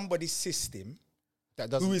into somebody's system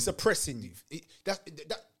that who is oppressing you.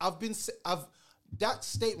 That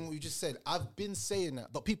statement you just said, I've been saying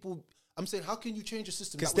that, but people, I'm saying, how can you change a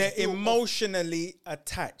system? Because they're emotionally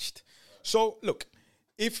attached. So look,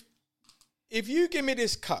 if you give me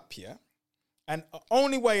this cup here, and the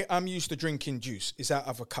only way I'm used to drinking juice is out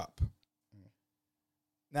of a cup.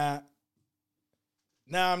 Now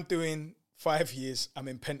I'm doing 5 years, I'm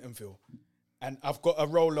in Pentonville, and I've got a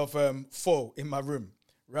roll of foil in my room.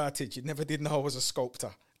 Right, you never did know I was a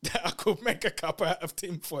sculptor. That I could make a cup out of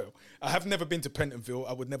tin foil. I have never been to Pentonville.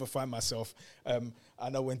 I would never find myself. I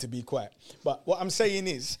know when to be quiet. But what I'm saying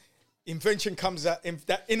is, invention comes out,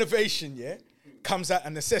 that innovation, comes out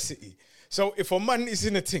of necessity. So if a man is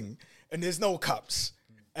in a thing and there's no cups,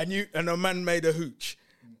 and a man made a hooch,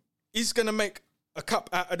 he's gonna make a cup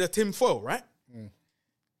out of the tin foil, right?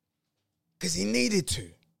 Because he needed to.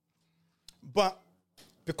 But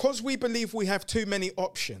because we believe we have too many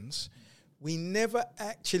options, we never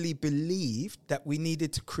actually believed that we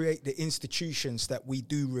needed to create the institutions that we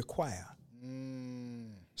do require.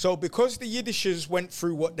 So because the Yiddishers went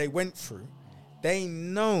through what they went through, they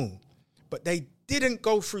know, but they didn't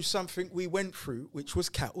go through something we went through, which was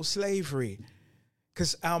cattle slavery,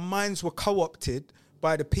 because our minds were co-opted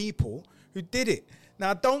by the people who did it.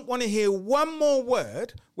 Now, I don't want to hear one more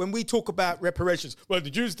word when we talk about reparations. Well, the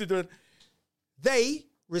Jews did it. They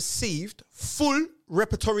received full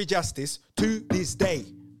reparatory justice to this day.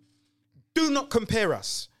 Do not compare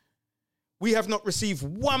us. We have not received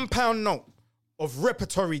 £1 note of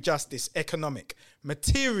reparatory justice, economic,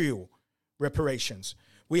 material reparations.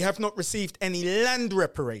 We have not received any land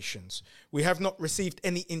reparations. We have not received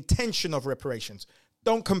any intention of reparations.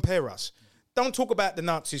 Don't compare us. Don't talk about the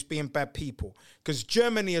Nazis being bad people, because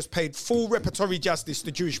Germany has paid full reparatory justice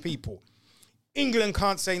to Jewish people. England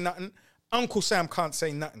can't say nothing. Uncle Sam can't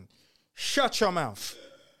say nothing. Shut your mouth.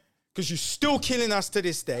 Because you're still killing us to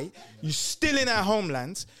this day. You're still in our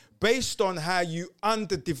homelands based on how you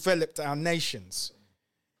underdeveloped our nations.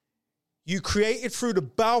 You created through the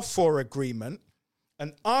Balfour Agreement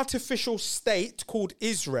an artificial state called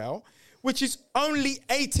Israel, which is only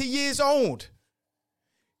 80 years old.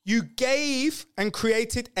 You gave and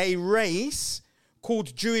created a race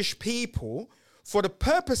called Jewish people for the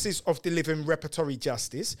purposes of delivering reparatory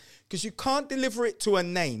justice, because you can't deliver it to a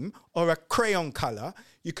name or a crayon color.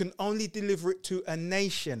 You can only deliver it to a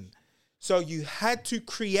nation. So you had to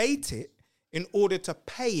create it in order to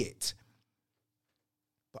pay it.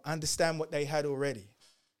 But understand what they had already.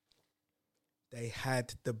 They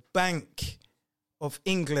had the Bank of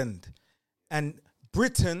England, and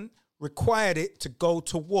Britain required it to go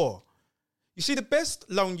to war. You see, the best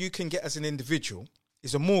loan you can get as an individual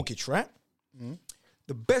is a mortgage, right?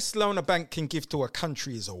 The best loan a bank can give to a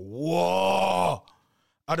country is a war.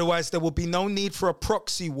 Otherwise, there will be no need for a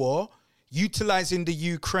proxy war utilizing the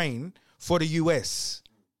Ukraine for the US.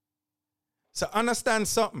 So understand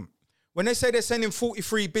something. When they say they're sending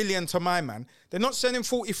 43 billion to my man, they're not sending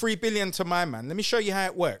 43 billion to my man. Let me show you how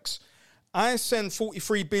it works. I send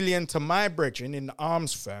 43 billion to my brethren in the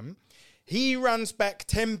arms firm. He runs back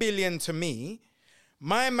 10 billion to me.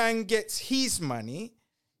 My man gets his money,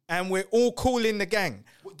 and we're all cool in the gang.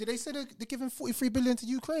 What, did they say they're giving 43 billion to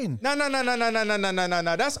Ukraine? No.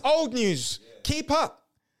 That's old news. Yeah. Keep up.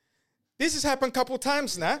 This has happened a couple of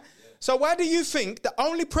times now. Yeah. So why do you think the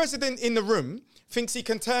only president in the room thinks he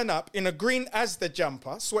can turn up in a green Asda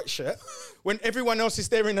jumper, sweatshirt, when everyone else is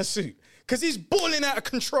there in a suit? Because he's balling out of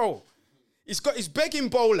control. He's got his begging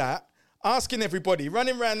bowl out, asking everybody,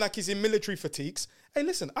 running around like he's in military fatigues. Hey,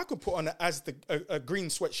 listen, I could put on a green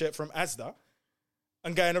sweatshirt from Asda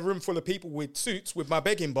and go in a room full of people with suits with my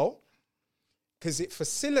begging bowl, because it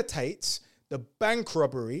facilitates the bank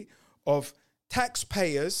robbery of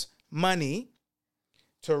taxpayers' money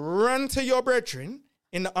to run to your brethren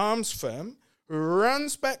in the arms firm, who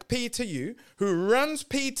runs back P to you, who runs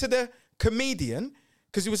P to the comedian,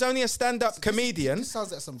 because he was only a stand-up comedian. This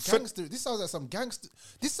sounds like some gangster. This sounds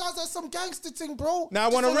like some gangster thing, bro. Now I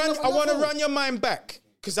want to run your mind back,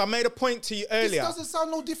 because I made a point to you earlier. This doesn't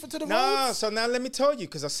sound no different to the roads. No, so now let me tell you,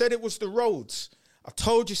 because I said it was the roads. I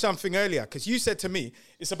told you something earlier, because you said to me,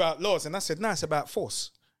 it's about laws. And I said, no, it's about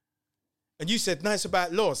force. And you said, no, it's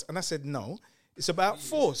about laws. And I said, no, it's about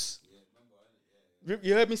force.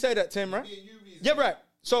 You heard me say that, Tim, right? Yeah, right.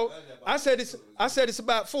 So I said it's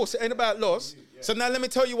about force. It ain't about laws. So now let me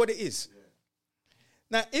tell you what it is.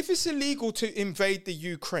 Now, if it's illegal to invade the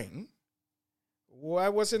Ukraine, why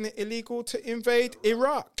wasn't it illegal to invade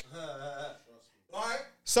Iraq?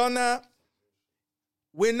 So now,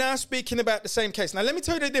 we're now speaking about the same case. Now, let me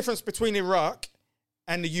tell you the difference between Iraq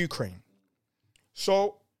and the Ukraine.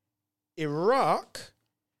 So, Iraq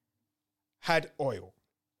had oil.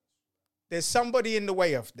 There's somebody in the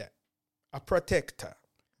way of that, a protector,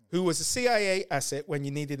 who was a CIA asset when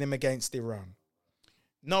you needed him against Iran.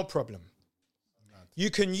 No problem. You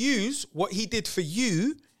can use what he did for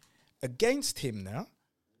you against him now.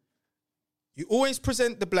 You always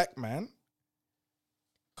present the black man,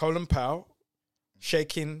 Colin Powell,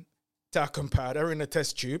 shaking talcum powder in a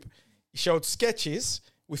test tube. He showed sketches.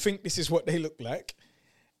 We think this is what they look like.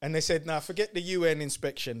 And they said, nah, forget the UN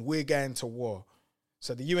inspection. We're going to war.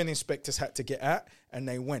 So the UN inspectors had to get out, and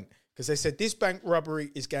they went. Because they said, this bank robbery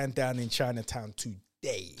is going down in Chinatown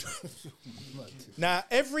today. Now,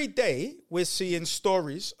 every day, we're seeing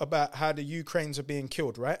stories about how the Ukrainians are being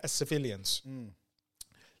killed, right, as civilians.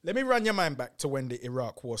 Let me run your mind back to when the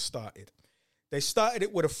Iraq war started. They started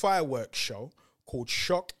it with a fireworks show called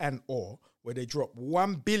Shock and Awe, where they dropped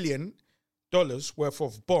 $1 billion worth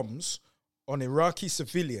of bombs on Iraqi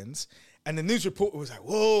civilians. And the news reporter was like,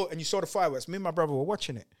 whoa, and you saw the fireworks. Me and my brother were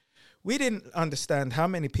watching it. We didn't understand how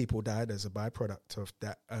many people died as a byproduct of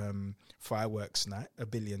that fireworks night, $1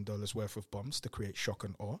 billion worth of bombs to create shock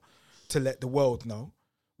and awe, to let the world know,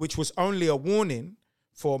 which was only a warning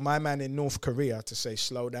for my man in North Korea to say,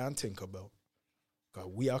 slow down, Tinkerbell. Because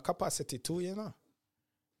we are capacity too, you know.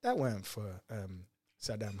 That weren't for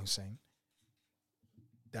Saddam Hussein.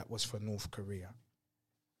 That was for North Korea.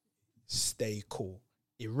 Stay cool.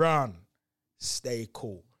 Iran, stay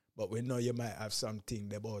cool. But we know you might have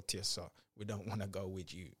something about you, so we don't want to go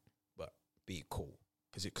with you. But be cool,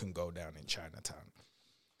 because it can go down in Chinatown.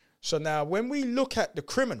 So now when we look at the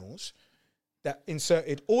criminals that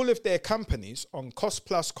inserted all of their companies on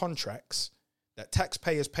cost-plus contracts that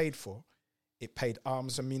taxpayers paid for, it paid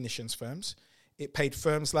arms and munitions firms. It paid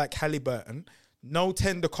firms like Halliburton, no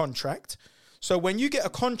tender contract. So when you get a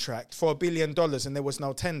contract for $1 billion and there was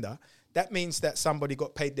no tender, that means that somebody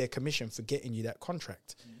got paid their commission for getting you that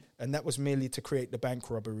contract. And that was merely to create the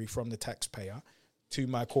bank robbery from the taxpayer to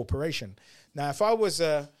my corporation. Now, if I was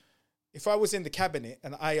in the cabinet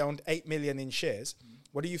and I owned 8 million in shares,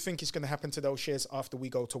 what do you think is going to happen to those shares after we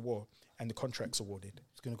go to war and the contract's awarded?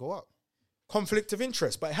 It's going to go up. Conflict of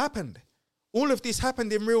interest, but it happened. All of this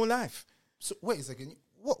happened in real life. So wait a second.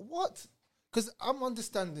 What? Because I'm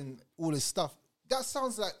understanding all this stuff. That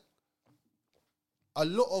sounds like a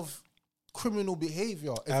lot of criminal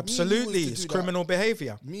behavior. If Absolutely, it's criminal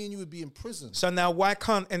behavior. Me and you would be in prison. So now why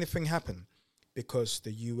can't anything happen? Because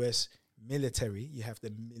the US military, you have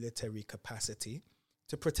the military capacity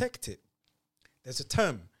to protect it. There's a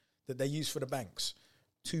term that they use for the banks,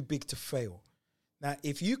 too big to fail. Now,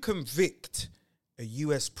 if you convict a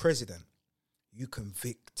US president, you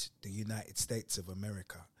convict the United States of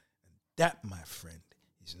America. And that, my friend,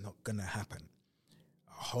 is not going to happen.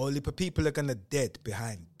 A whole heap of people are going to dead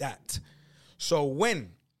behind that. So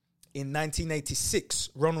when, in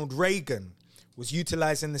 1986, Ronald Reagan was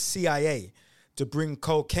utilizing the CIA to bring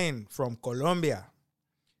cocaine from Colombia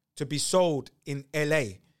to be sold in LA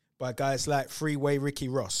by guys like Freeway Ricky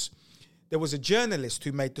Ross, there was a journalist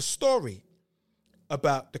who made the story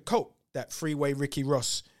about the coke that Freeway Ricky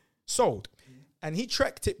Ross sold. And he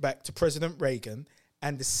tracked it back to President Reagan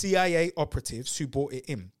and the CIA operatives who brought it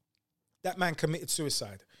in. That man committed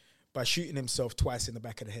suicide by shooting himself twice in the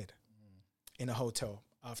back of the head in a hotel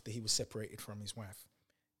after he was separated from his wife,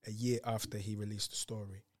 a year after he released the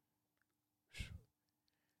story.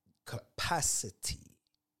 Capacity,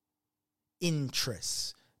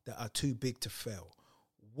 interests that are too big to fail.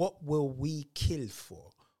 What will we kill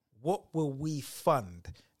for? What will we fund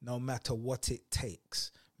no matter what it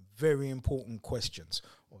takes? Very important questions.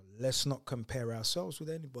 Or let's not compare ourselves with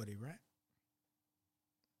anybody, right?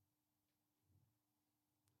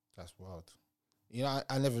 That's wild. You know,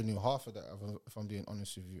 I never knew half of that, if I'm being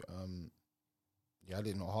honest with you. Yeah, I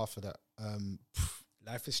didn't know half of that.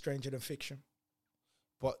 Life is stranger than fiction.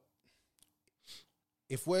 But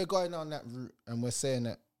if we're going down that route and we're saying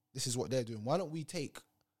that this is what they're doing, why don't we take,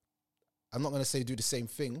 I'm not going to say do the same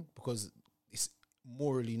thing because it's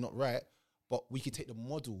morally not right, but we could take the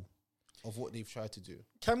model of what they've tried to do.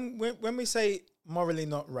 When we say morally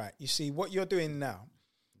not right, you see, what you're doing now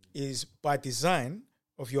is by design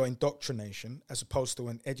of your indoctrination as opposed to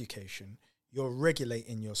an education, you're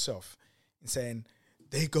regulating yourself and saying,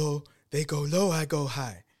 they go low, I go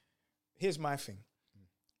high. Here's my thing.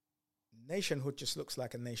 Nationhood just looks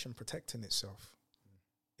like a nation protecting itself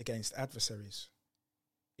against adversaries,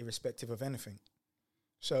 irrespective of anything.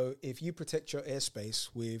 So if you protect your airspace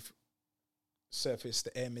with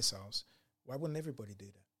surface-to-air missiles, why wouldn't everybody do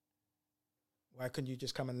that? Why couldn't you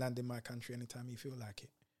just come and land in my country anytime you feel like it?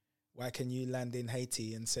 Why can you land in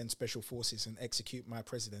Haiti and send special forces and execute my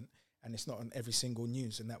president and it's not on every single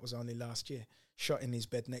news, and that was only last year. Shot in his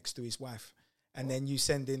bed next to his wife. And then you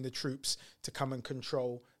send in the troops to come and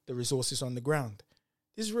control the resources on the ground.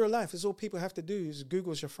 This is real life. This is all people have to do is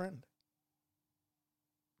Google's your friend.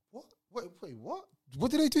 What? Wait, what?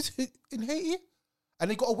 What did they do in Haiti? And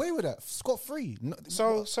they got away with that, scot-free.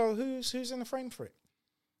 So who's in the frame for it?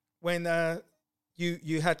 When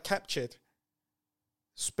you had captured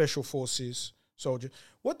special forces soldiers,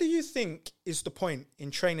 what do you think is the point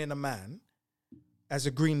in training a man as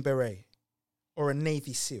a Green Beret or a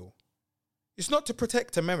Navy SEAL? It's not to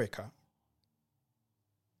protect America.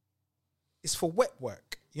 It's for wet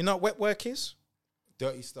work. You know what wet work is?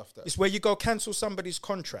 Dirty stuff. It's where you go cancel somebody's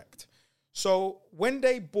contract. So when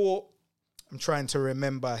they bought, I'm trying to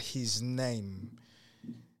remember his name.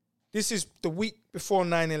 This is the week before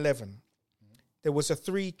 9/11. There was a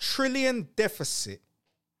 $3 trillion deficit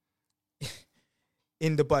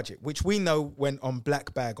in the budget, which we know went on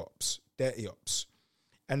black bag ops, dirty ops.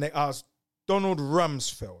 And they asked Donald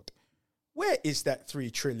Rumsfeld, where is that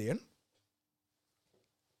 $3 trillion?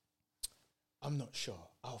 I'm not sure.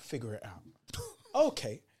 I'll figure it out.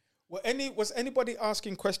 Okay. Well, was anybody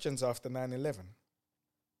asking questions after 9/11?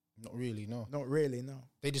 Not really, no. Not really, no.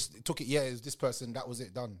 They just took it. Yeah, it was this person. That was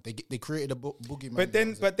it. Done. They created a boogeyman.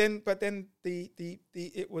 But then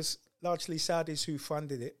it was largely Saudis who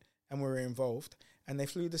funded it and were involved, and they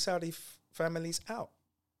flew the Saudi families out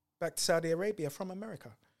back to Saudi Arabia from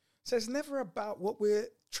America. So it's never about what we're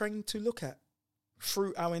trained to look at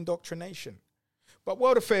through our indoctrination. But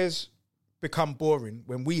world affairs become boring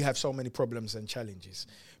when we have so many problems and challenges.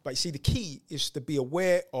 But you see, the key is to be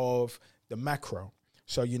aware of the macro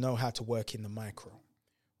so you know how to work in the micro.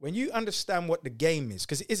 When you understand what the game is,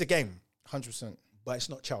 because it is a game. 100%. But it's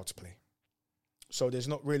not child's play. So there's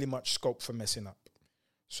not really much scope for messing up.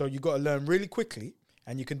 So you got to learn really quickly,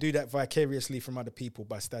 and you can do that vicariously from other people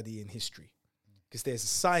by studying history. Because there's a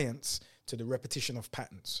science to the repetition of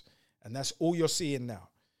patterns. And that's all you're seeing now.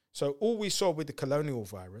 So all we saw with the colonial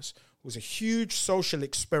virus was a huge social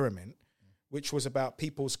experiment, which was about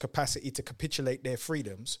people's capacity to capitulate their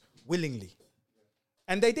freedoms willingly.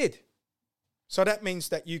 And they did. So that means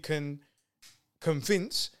that you can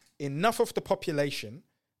convince enough of the population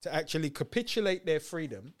to actually capitulate their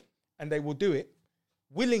freedom, and they will do it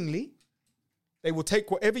willingly. They will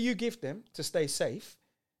take whatever you give them to stay safe.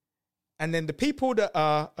 And then the people that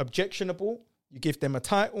are objectionable, you give them a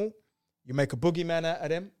title, you make a boogeyman out of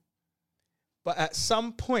them. But at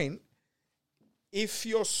some point, if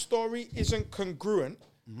your story isn't congruent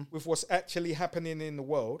with what's actually happening in the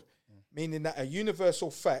world, meaning that a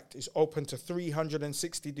universal fact is open to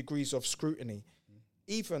 360 degrees of scrutiny,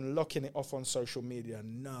 even locking it off on social media,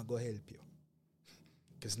 nah, go help you.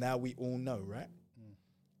 Because now we all know, right?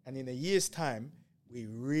 And in a year's time, we're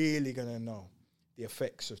really going to know the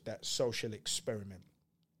effects of that social experiment,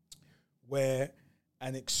 where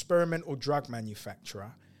an experimental drug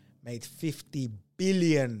manufacturer made 50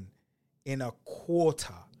 billion in a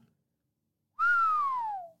quarter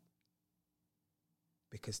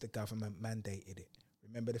because the government mandated it.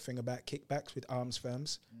 Remember the thing about kickbacks with arms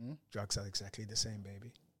firms? Drugs are exactly the same,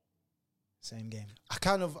 baby. Same game. I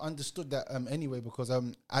kind of understood that anyway, because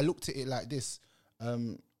I looked at it like this.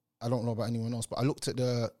 I don't know about anyone else, but I looked at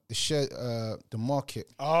the share, the market.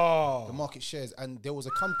 Oh. The market shares. And there was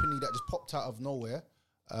a company that just popped out of nowhere.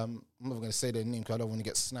 I'm never going to say their name because I don't want to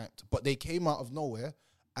get sniped. But they came out of nowhere,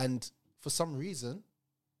 and for some reason,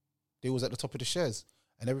 they was at the top of the shares.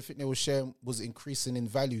 And everything they were sharing was increasing in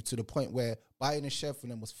value to the point where buying a share for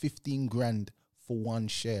them was 15 grand for one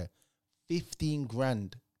share. 15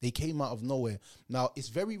 grand. They came out of nowhere. Now, it's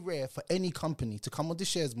very rare for any company to come on the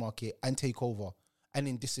shares market and take over and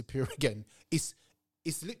then disappear again. It's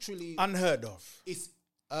literally unheard of. It's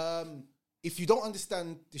if you don't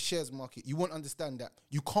understand the shares market, you won't understand that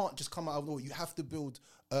you can't just come out of nowhere. You have to build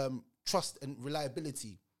trust and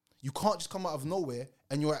reliability. You can't just come out of nowhere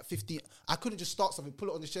and you're at 50. I couldn't just start something, pull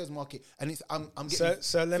it on the shares market, and it's I'm getting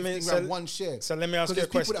 15 grand one share. So let me ask you a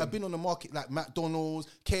question. People that have been on the market like McDonald's,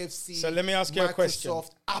 KFC, so let me ask you a question.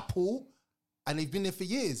 Microsoft, Apple, and they've been there for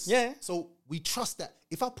years. Yeah. So we trust that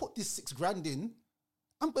if I put this 6 grand in,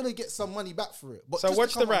 I'm gonna get some money back for it. But so just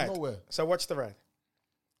watch the ride. Nowhere. So watch the ride.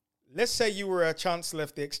 Let's say you were a Chancellor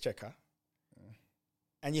of the Exchequer,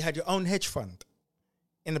 and you had your own hedge fund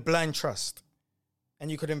in a blind trust, and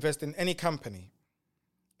you could invest in any company,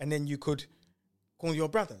 and then you could call your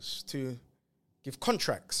brothers to give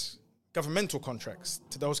contracts, governmental contracts,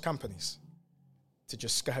 to those companies to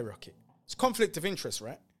just skyrocket. It's conflict of interest,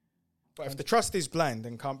 right? But if the trust is blind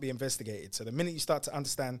and can't be investigated, so the minute you start to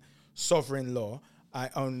understand sovereign law, I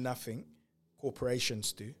own nothing,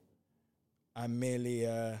 corporations do. I'm merely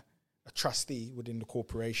a a trustee within the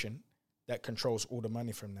corporation that controls all the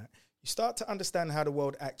money from that. You start to understand how the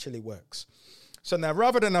world actually works. So now,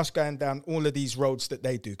 rather than us going down all of these roads that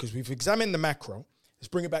they do, because we've examined the macro, let's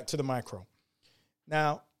bring it back to the micro.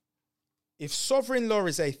 Now, if sovereign law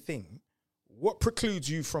is a thing, what precludes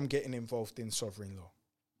you from getting involved in sovereign law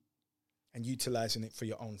and utilizing it for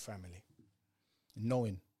your own family?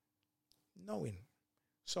 Knowing.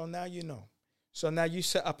 So now you know. So now you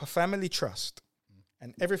set up a family trust,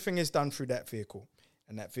 and everything is done through that vehicle.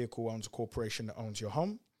 And that vehicle owns a corporation that owns your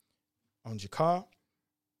home, owns your car,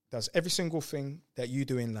 does every single thing that you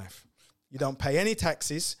do in life. You don't pay any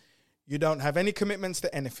taxes. You don't have any commitments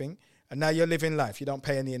to anything. And now you're living life. You don't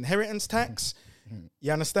pay any inheritance tax.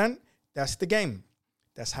 You understand? That's the game.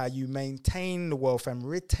 That's how you maintain the wealth and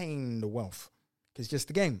retain the wealth. Because it's just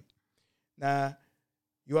the game. Now,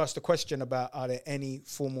 you asked the question about, are there any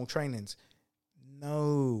formal trainings?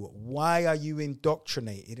 No. Why are you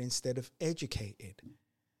indoctrinated instead of educated?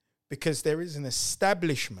 Because there is an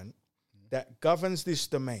establishment that governs this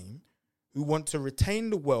domain who want to retain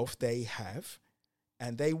the wealth they have,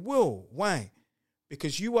 and they will. Why?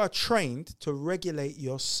 Because you are trained to regulate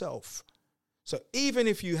yourself. So even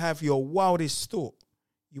if you have your wildest thought,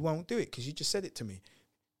 you won't do it because you just said it to me.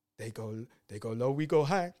 They go low, we go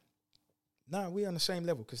high. No, we're on the same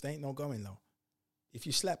level because they ain't no going low. If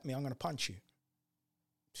you slap me, I'm going to punch you.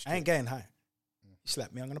 I ain't getting high. You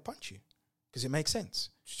slap me, I'm going to punch you because it makes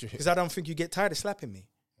sense. Because I don't think you get tired of slapping me.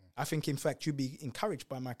 I think, in fact, you'd be encouraged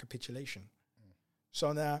by my capitulation.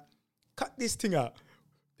 So now, cut this thing out.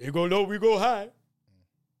 They go low, we go high.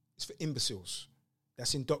 It's for imbeciles.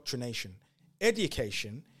 That's indoctrination.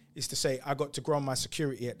 Education is to say, I got to grow my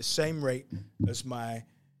security at the same rate as my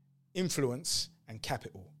influence and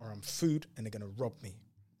capital, or I'm food and they're going to rob me.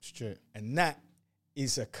 It's true. And that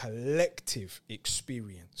is a collective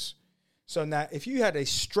experience. So now, if you had a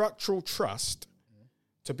structural trust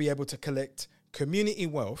to be able to collect community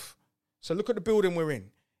wealth, so look at the building we're in.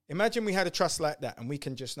 Imagine we had a trust like that and we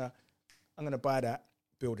can just now, I'm going to buy that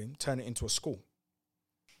building, turn it into a school.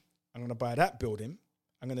 I'm going to buy that building,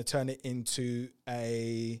 I'm going to turn it into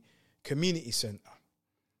a community center.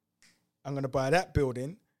 I'm going to buy that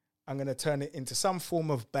building, I'm going to turn it into some form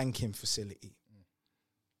of banking facility.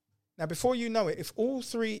 Now, before you know it, if all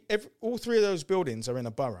three of those buildings are in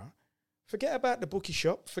a borough, forget about the bookie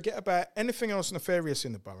shop, forget about anything else nefarious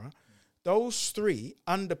in the borough. Those three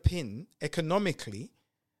underpin economically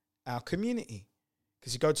our community.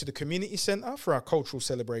 Because you go to the community centre for our cultural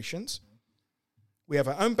celebrations. We have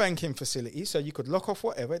our own banking facility, so you could lock off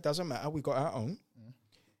whatever, it doesn't matter, we got our own.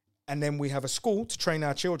 And then we have a school to train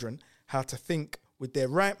our children how to think with their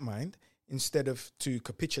right mind instead of to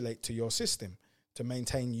capitulate to your system, to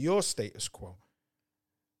maintain your status quo.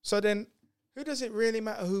 So then, who does it really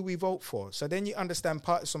matter who we vote for? So then you understand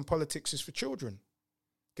partisan politics is for children.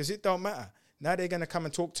 Because it don't matter. Now they're going to come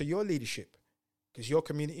and talk to your leadership because your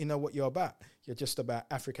community know what you're about. You're just about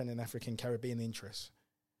African and African Caribbean interests.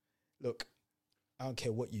 Look, I don't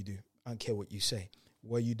care what you do. I don't care what you say.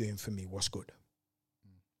 What are you doing for me? What's good?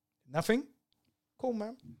 Nothing? Cool,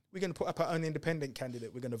 man. We're going to put up our own independent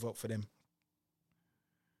candidate. We're going to vote for them.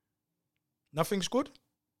 Nothing's good?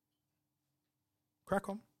 Crack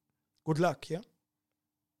on. Good luck, yeah?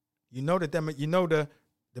 You know the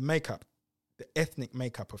makeup. The ethnic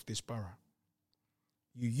makeup of this borough.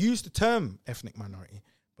 You use the term ethnic minority,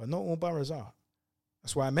 but not all boroughs are.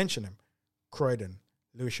 That's why I mention them. Croydon,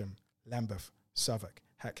 Lewisham, Lambeth, Southwark,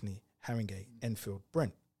 Hackney, Haringey, Enfield,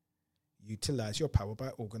 Brent. Utilize your power by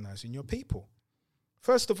organising your people.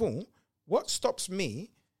 First of all, what stops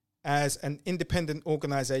me as an independent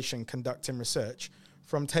organisation conducting research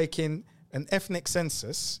from taking an ethnic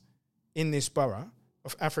census in this borough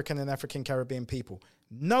of African and African Caribbean people,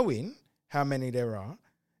 knowing how many there are,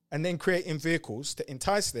 and then creating vehicles to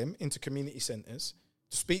entice them into community centres,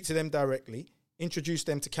 to speak to them directly, introduce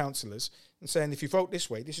them to councillors, and saying, if you vote this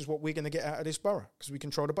way, this is what we're going to get out of this borough, because we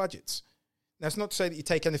control the budgets. Now, it's not to say that you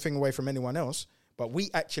take anything away from anyone else, but we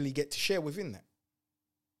actually get to share within that.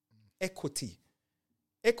 Equity.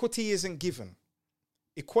 Equity isn't given.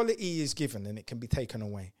 Equality is given and it can be taken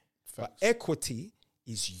away. Facts. But equity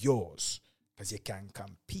is yours, because you can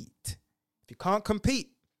compete. If you can't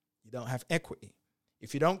compete, you don't have equity.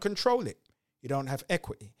 If you don't control it, you don't have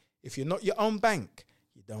equity. If you're not your own bank,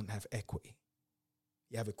 you don't have equity.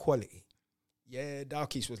 You have equality. Yeah,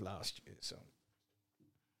 Darkies was last year, so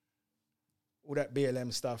all that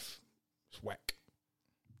BLM stuff was whack.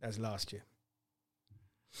 That's last year.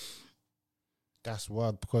 That's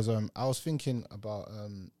wild, because I was thinking about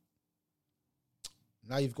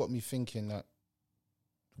now you've got me thinking that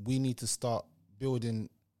we need to start building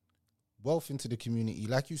wealth into the community.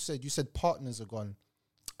 Like you said partners are gone.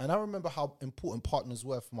 And I remember how important partners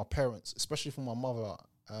were for my parents, especially for my mother,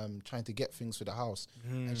 trying to get things for the house.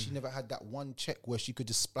 And she never had that one check where she could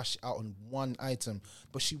just splash it out on one item.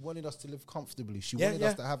 But she wanted us to live comfortably. She wanted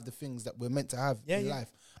us to have the things that we're meant to have in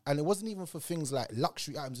life. And it wasn't even for things like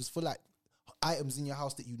luxury items. It's for like items in your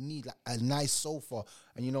house that you need, like a nice sofa.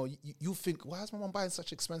 And you know, you think, why is my mom buying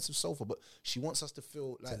such expensive sofa? But she wants us to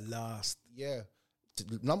feel like to last. Yeah.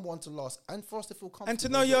 Number one, to last, and for us to feel comfortable. And to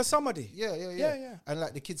know you're somebody. Yeah. And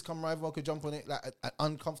like the kids come right, everyone could jump on it. Like an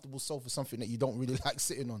uncomfortable sofa, something that you don't really like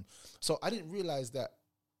sitting on. So I didn't realize that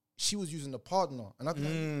she was using a partner, and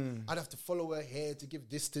I'd have to follow her hair to give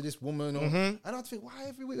this to this woman, and I'd think, why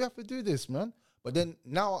every week we have to do this, man? But then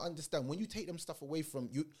now I understand, when you take them stuff away from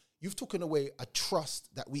you, you've taken away a trust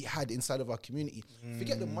that we had inside of our community.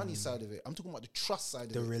 Forget the money side of it. I'm talking about the trust side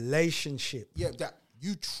of it. The relationship. Yeah, that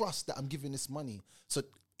you trust that I'm giving this money. So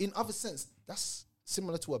in other sense, that's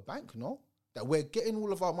similar to a bank, no? That we're getting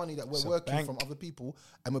all of our money that we're working from other people,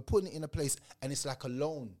 and we're putting it in a place, and it's like a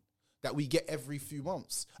loan that we get every few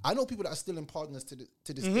months. I know people that are still in partners to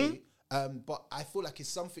this day, but I feel like it's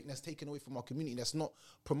something that's taken away from our community, that's not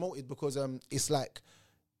promoted, because it's like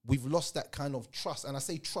we've lost that kind of trust. And I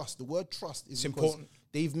say trust, the word trust is important.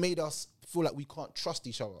 They've made us feel like we can't trust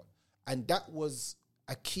each other. And that was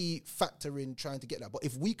a key factor in trying to get that. But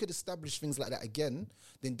if we could establish things like that again,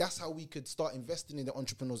 then that's how we could start investing in the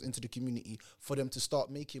entrepreneurs into the community, for them to start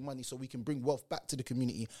making money, so we can bring wealth back to the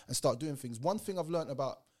community and start doing things. One thing I've learned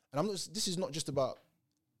about, and this is not just about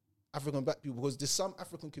African black people, because there's some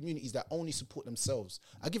African communities that only support themselves.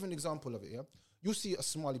 I'll give an example of it, yeah? You'll see a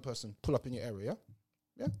Somali person pull up in your area,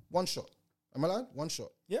 yeah? One shop. Am I lying? One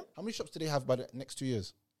shop. Yeah. How many shops do they have by the next 2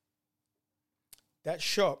 years? That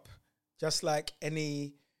shop, just like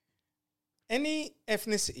any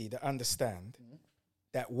ethnicity that understand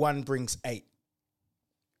that one brings 8,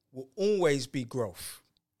 will always be growth.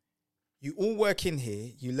 You all work in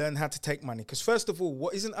here, you learn how to take money. Because first of all,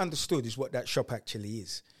 what isn't understood is what that shop actually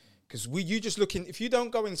is. Because you just looking, if you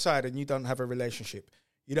don't go inside and you don't have a relationship,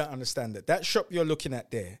 you don't understand that. That shop you're looking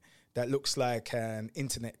at there, that looks like an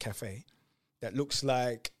internet cafe, that looks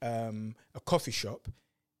like a coffee shop,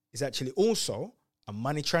 is actually also a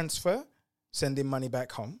money transfer, sending money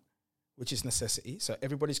back home, which is necessity. So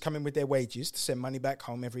everybody's coming with their wages to send money back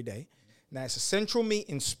home every day. Now it's a central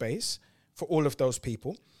meeting space for all of those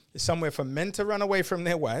people. It's somewhere for men to run away from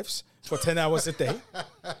their wives for 10 hours a day.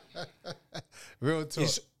 Real talk.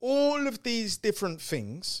 It's all of these different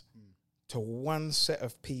things to one set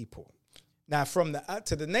of people. Now, from the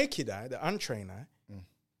to the naked eye, the untrained eye,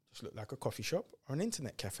 just look like a coffee shop or an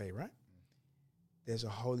internet cafe, right? There's a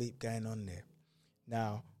whole heap going on there.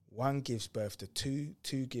 Now, 1 gives birth to 2,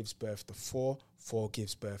 2 gives birth to 4, 4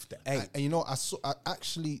 gives birth to 8. And you know, I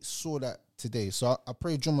actually saw that today. So I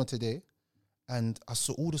prayed Jummah today, and I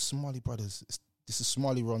saw all the Somali brothers. This is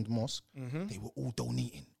Somali-run mosque. They were all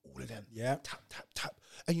donating, all of them. Yeah. Tap, tap, tap.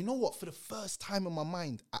 And you know what? For the first time in my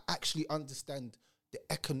mind, I actually understand the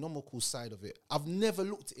economical side of it. I've never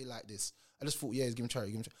looked at it like this. I just thought, yeah, he's giving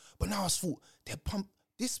charity, But now I thought,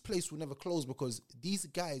 this place will never close, because these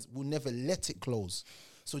guys will never let it close.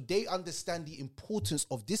 So they understand the importance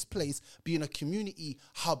of this place being a community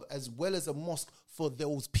hub as well as a mosque for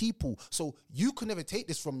those people. So you can never take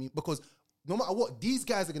this from me, because no matter what, these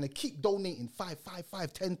guys are going to keep donating 5, 5,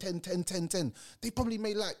 5, 10, 10, 10, 10, 10. They probably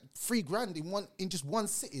made like $3,000 in just one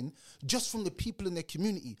sitting, just from the people in their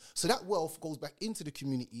community. So that wealth goes back into the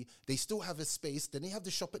community. They still have a space. Then they have the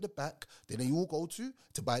shop at the back. Then they all go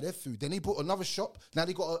to buy their food. Then they bought another shop. Now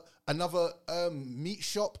they got another meat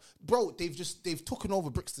shop. Bro, they've taken over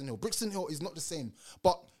Brixton Hill. Brixton Hill is not the same.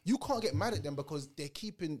 But you can't get mad at them, because they're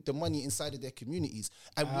keeping the money inside of their communities.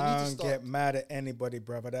 And we need to start. Get mad at anybody,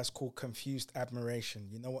 brother. That's called confused admiration.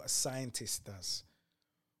 You know what a scientist does?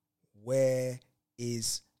 Where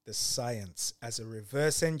is the science? As a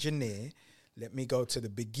reverse engineer, let me go to the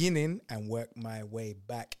beginning and work my way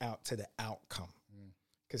back out to the outcome.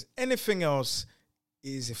 Because anything else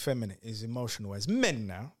is effeminate, is emotional. As men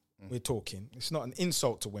now, we're talking. It's not an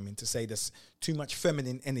insult to women to say there's too much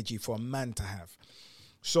feminine energy for a man to have.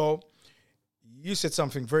 So you said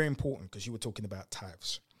something very important, because you were talking about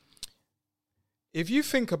tithes. If you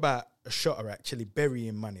think about a shotter actually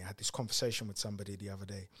burying money, I had this conversation with somebody the other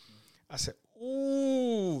day. I said,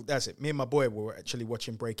 ooh, that's it. Me and my boy were actually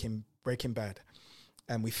watching Breaking Bad,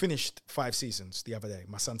 and we finished 5 seasons the other day.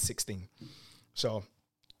 My son's 16. So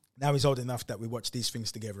now he's old enough that we watch these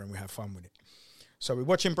things together and we have fun with it. So we're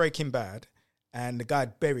watching Breaking Bad, and the guy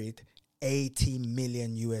buried $80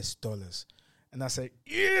 million. And I said,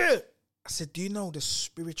 yeah. I said, do you know the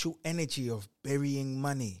spiritual energy of burying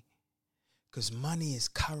money? Because money is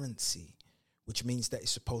currency, which means that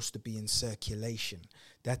it's supposed to be in circulation.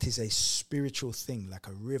 That is a spiritual thing, like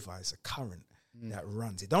a river is a current that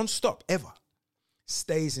runs. It don't stop ever.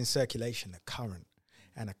 Stays in circulation, a current.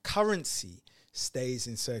 And a currency stays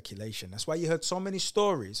in circulation. That's why you heard so many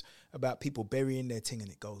stories about people burying their thing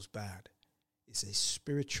and it goes bad. It's a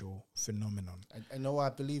spiritual phenomenon. I know I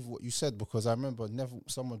believe what you said, because I remember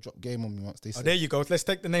someone dropped game on me once. They said, there you go. Let's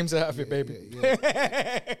take the names out of it, baby.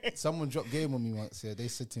 Yeah. Someone dropped game on me once. Yeah, they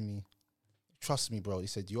said to me, "Trust me, bro." He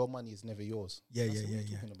said, "Your money is never yours." Yeah.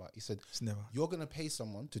 Talking about. He said, "It's never. You're gonna pay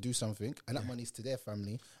someone to do something, and that money's to their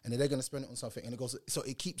family, and then they're gonna spend it on something, and it goes. So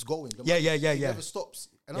it keeps going. It never stops."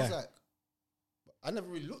 And I was like, I never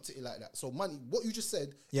really looked at it like that. So money, what you just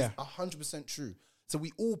said, is 100% true. So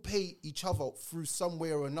we all pay each other through some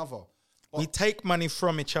way or another. But we take money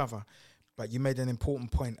from each other. But you made an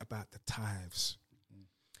important point about the tithes.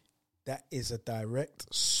 That is a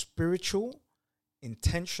direct spiritual,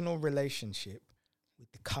 intentional relationship with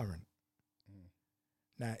the current.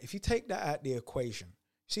 Now, if you take that out of the equation,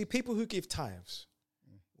 see, people who give tithes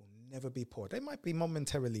will never be poor. They might be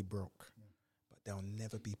momentarily broke, but they'll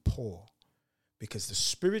never be poor, because the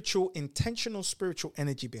spiritual, intentional spiritual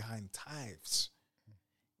energy behind tithes,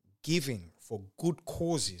 giving for good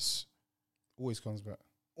causes, always comes back.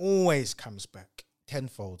 Always comes back.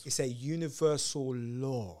 Tenfold. It's a universal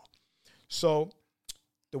law. So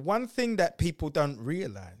the one thing that people don't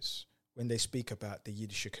realize when they speak about the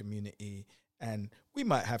Yiddish community, and we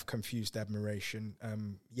might have confused admiration,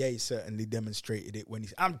 Ye certainly demonstrated it when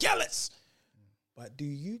he's, I'm jealous. But do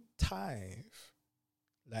you tithe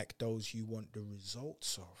like those you want the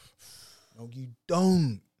results of? No, you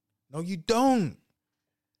don't. No, you don't.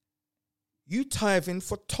 You tithing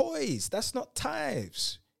for toys. That's not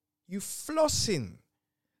tithes. You flossing.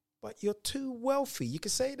 But you're too wealthy. You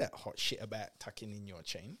can say that hot shit about tucking in your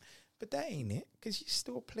chain, but that ain't it, because you're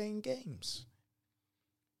still playing games.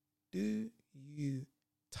 Do you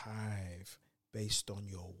tithe based on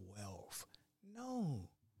your wealth? No.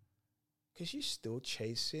 Because you're still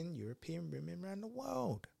chasing European women around the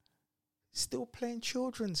world. Still playing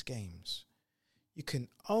children's games. You can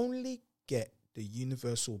only get the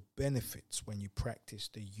universal benefits when you practice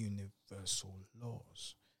the universal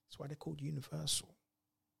laws. That's why they're called universal.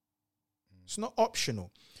 It's not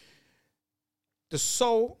optional. The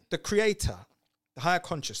soul, the creator, the higher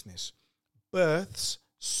consciousness, births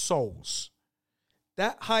souls.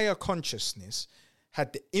 That higher consciousness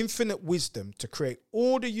had the infinite wisdom to create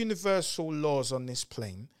all the universal laws on this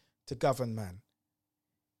plane to govern man.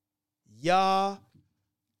 Yah,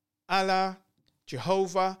 Allah,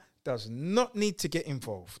 Jehovah does not need to get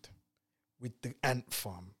involved with the ant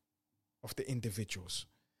farm of the individuals,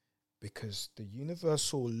 because the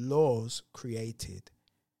universal laws created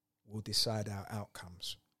will decide our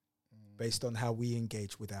outcomes based on how we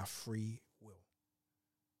engage with our free will.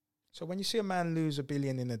 So when you see a man lose $1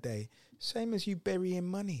 billion in a day, same as you burying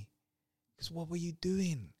money, because what were you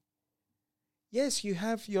doing? Yes, you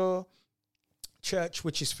have your church,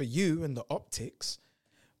 which is for you and the optics,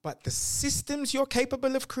 but the systems you're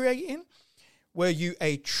capable of creating, were you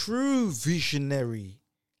a true visionary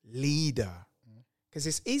leader? Because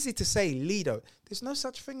it's easy to say leader. There's no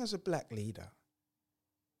such thing as a black leader,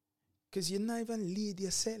 because you're not even lead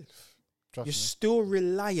yourself. You're still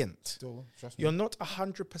reliant. You're not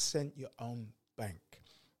 100% your own bank.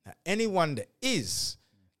 Now, anyone that is,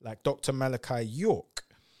 like Dr. Malachi York,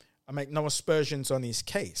 I make no aspersions on his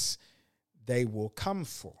case, they will come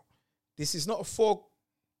for. This is not a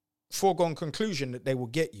foregone conclusion that they will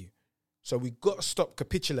get you. So we got to stop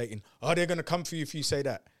capitulating. Oh, they're going to come for you if you say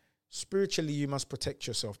that. Spiritually, you must protect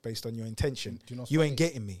yourself based on your intention. You ain't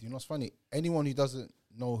getting me. You know what's funny? Anyone who doesn't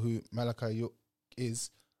know who Malachi York is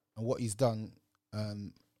and what he's done,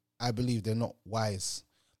 I believe they're not wise,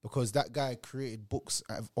 because that guy created books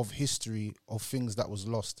of history of things that was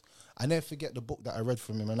lost. I never forget the book that I read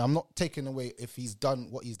from him, and I'm not taking away if he's done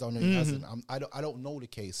what he's done or he hasn't. I don't know the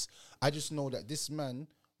case. I just know that this man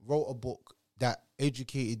wrote a book that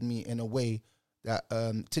educated me in a way that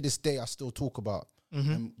to this day I still talk about.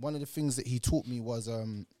 And one of the things that he taught me was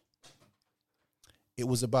it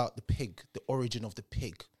was about the pig, the origin of the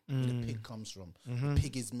pig, where the pig comes from. The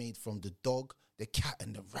pig is made from the dog, the cat,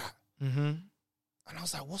 and the rat. And I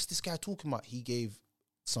was like, what's this guy talking about? He gave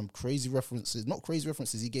some crazy references, not crazy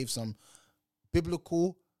references, he gave some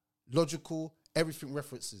biblical, logical, everything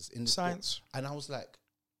references in the science. Book. And I was like,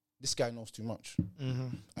 this guy knows too much.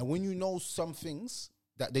 And when you know some things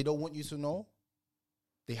that they don't want you to know,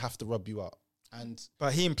 they have to rub you out.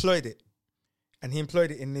 But he employed it, and he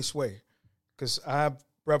employed it in this way, because I have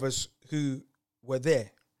brothers who were there.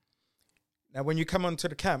 Now, when you come onto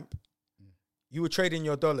the camp, you were trading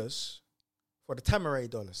your dollars for the Tamaray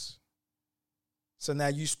dollars. So now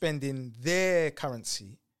you spending their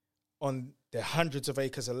currency on the hundreds of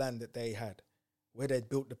acres of land that they had, where they'd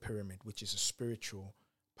built the pyramid, which is a spiritual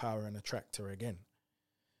power and attractor again.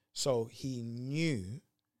 So he knew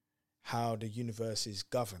how the universe is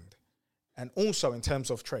governed. And also in terms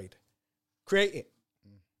of trade, create it.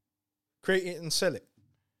 Create it and sell it.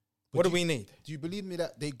 What do we need? Do you believe me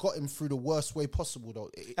that they got him through the worst way possible, though?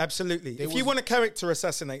 Absolutely. If you want to character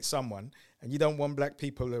assassinate someone and you don't want black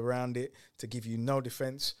people around it to give you no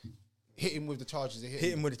defense, hit him with the charges.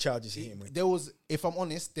 Hit him with the charges. Hit him with. There was, if I'm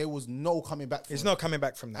honest, there was no coming back from There's no coming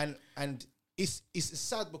back from that. And it's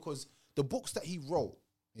sad because the books that he wrote,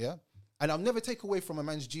 yeah, and I'll never take away from a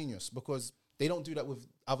man's genius because they don't do that with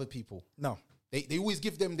other people. No. They always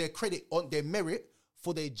give them their credit on their merit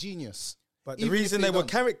for their genius. But the reason they will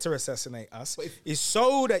character assassinate us is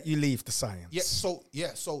so that you leave the science.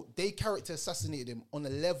 So they character assassinated him on a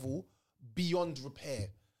level beyond repair.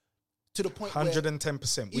 To the point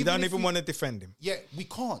 110%. We don't even want to defend him. Yeah, we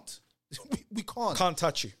can't. we can't. Can't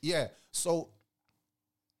touch you. Yeah. So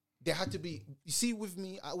there had to be, you see, with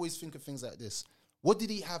me, I always think of things like this. What did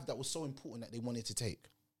he have that was so important that they wanted to take?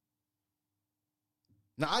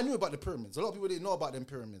 Now, I knew about the pyramids. A lot of people didn't know about them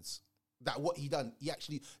pyramids. That what he done, he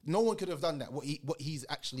actually, no one could have done that, what he's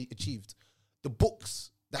actually achieved. The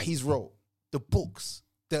books that he's wrote,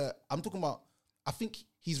 I'm talking about, I think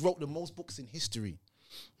he's wrote the most books in history.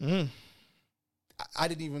 I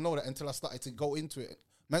didn't even know that until I started to go into it.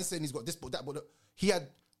 Man saying he's got this book, that book. He had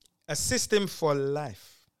a system for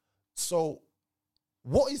life. So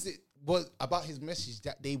what is it about his message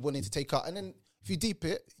that they wanted to take out? And then if you deep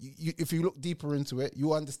it, if you look deeper into it,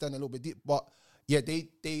 you understand a little bit deep. But yeah,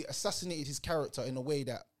 they assassinated his character in a way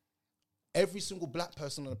that every single black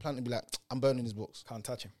person on the planet would be like, I'm burning his books. Can't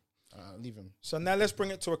touch him. Leave him. So now let's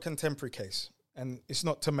bring it to a contemporary case. And it's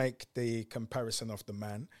not to make the comparison of the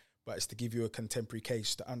man, but it's to give you a contemporary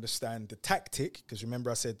case to understand the tactic. Because remember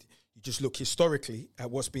I said you just look historically at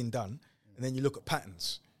what's been done, and then you look at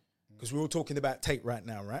patterns. Because we're all talking about Tate right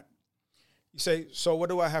now, right? You say, so what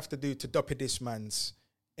do I have to do to doppy this man's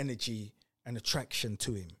energy and attraction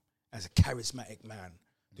to him as a charismatic man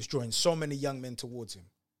that's drawing so many young men towards him?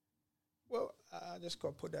 Well, I just got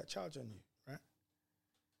to put that charge on you, right?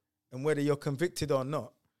 And whether you're convicted or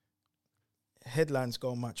not, headlines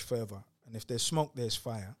go much further. And if there's smoke, there's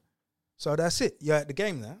fire. So that's it. You're at the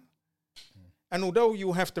game now. And although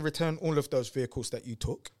you'll have to return all of those vehicles that you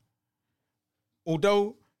took,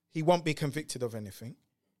 although he won't be convicted of anything,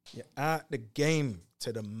 you're at the game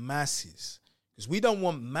to the masses. Because we don't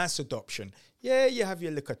want mass adoption. Yeah, you have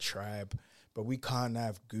your little tribe, but we can't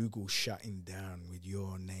have Google shutting down with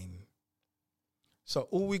your name. So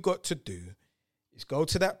all we got to do is go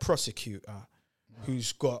to that prosecutor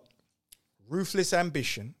who's got ruthless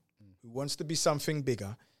ambition, who wants to be something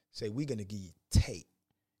bigger, say, we're going to give you Tate.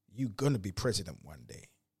 You're going to be president one day.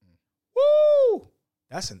 Woo!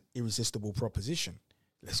 That's an irresistible proposition.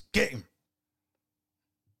 Let's get him.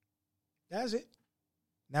 That's it.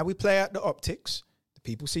 Now we play out the optics. The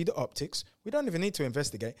people see the optics. We don't even need to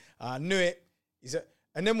investigate. I knew it.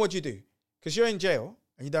 And then what do you do? Because you're in jail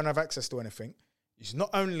and you don't have access to anything. He's not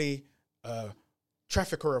only a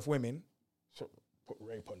trafficker of women, so put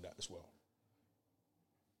rape on that as well.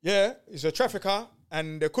 Yeah, he's a trafficker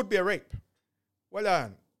and there could be a rape. Well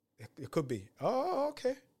done. It could be. Oh,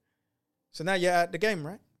 okay. So now you're at the game,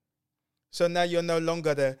 right? So now you're no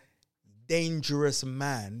longer the dangerous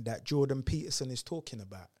man that Jordan Peterson is talking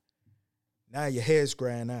about. Now your hair's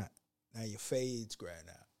growing out. Now your fade's growing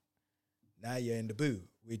out. Now you're in the booth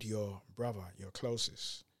with your brother, your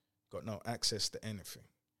closest. Got no access to anything.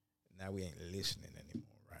 Now we ain't listening anymore,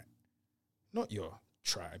 right? Not your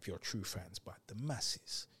tribe, your true fans, but the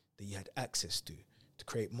masses that you had access to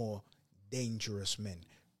create more dangerous men,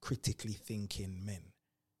 critically thinking men.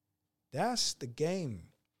 That's the game.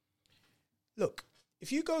 Look,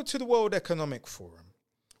 if you go to the World Economic Forum,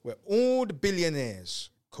 where all the billionaires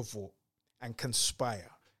cavort and conspire,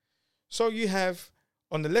 so you have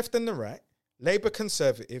on the left and the right, Labour,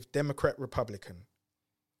 Conservative, Democrat, Republican.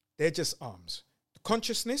 They're just arms. The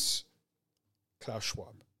consciousness, Klaus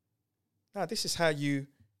Schwab. Now, this is how you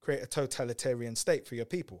create a totalitarian state for your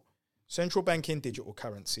people. Central banking, digital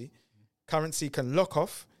currency. Currency can lock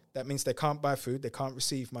off. That means they can't buy food, they can't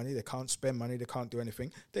receive money, they can't spend money, they can't do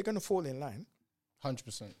anything. They're going to fall in line.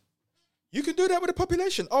 100%. You can do that with the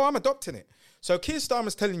population. Oh, I'm adopting it. So Keir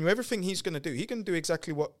Starmer's telling you everything he's going to do. He can do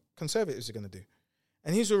exactly what Conservatives are going to do.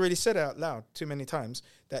 And he's already said out loud too many times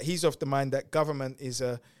that he's of the mind that government is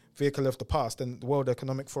a vehicle of the past and the World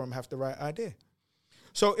Economic Forum have the right idea.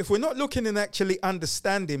 So if we're not looking and actually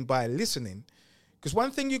understanding by listening, Because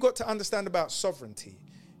one thing you got to understand about sovereignty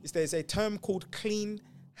is there's a term called clean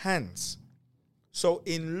hands. So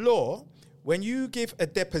in law, when you give a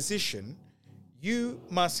deposition, you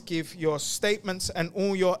must give your statements and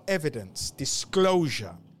all your evidence,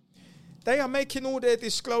 disclosure. They are making all their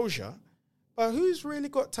disclosure, but who's really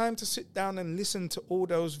got time to sit down and listen to all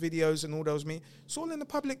those videos and all those meetings? It's all in the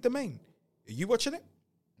public domain. Are you watching it?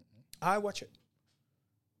 I watch it.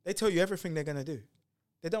 They tell you everything they're going to do.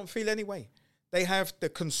 They don't feel any way. They have the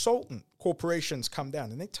consultant corporations come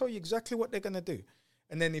down and they tell you exactly what they're going to do.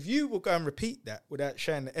 And then if you will go and repeat that without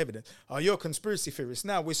sharing the evidence, oh, you're a conspiracy theorist.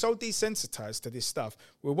 Now, we're so desensitized to this stuff.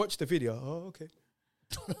 We'll watch the video. Oh, okay.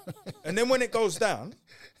 And then when it goes down,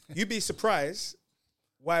 you'd be surprised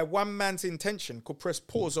why one man's intention could press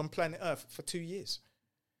pause on planet Earth for 2 years.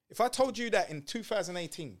 If I told you that in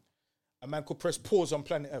 2018, a man could press pause on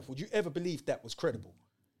planet Earth, would you ever believe that was credible?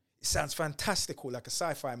 It sounds fantastical, like a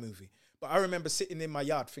sci-fi movie. But I remember sitting in my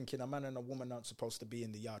yard thinking a man and a woman aren't supposed to be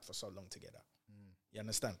in the yard for so long together. You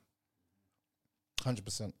understand?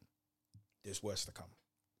 100%. There's worse to come.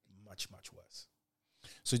 Much, much worse.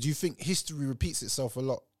 So do you think history repeats itself a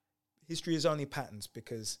lot? History is only patterns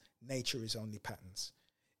because nature is only patterns.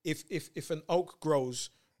 If an oak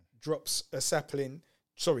grows, drops the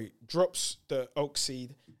oak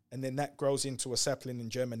seed, and then that grows into a sapling and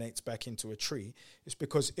germinates back into a tree, it's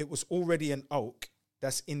because it was already an oak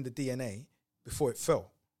that's in the DNA before it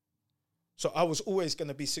fell. So I was always going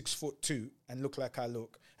to be 6'2" and look like I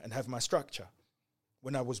look and have my structure.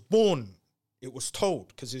 When I was born, it was told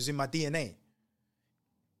because it was in my DNA.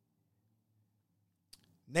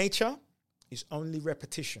 Nature is only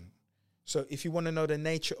repetition. So if you want to know the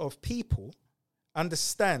nature of people,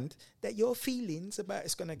 understand that your feelings about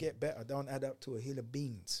it's going to get better don't add up to a hill of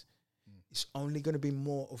beans. It's only going to be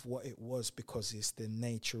more of what it was because it's the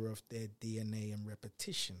nature of their DNA and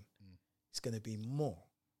repetition. It's going to be more.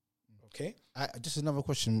 Okay? Just another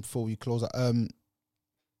question before we close. I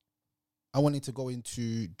wanted to go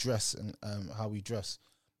into dress and how we dress.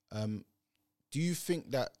 Do you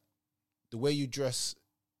think that the way you dress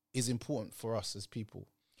is important for us as people?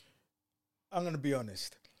 I'm going to be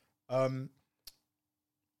honest.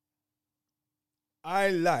 I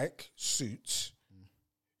like suits.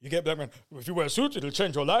 You get black man, if you wear a suit, it'll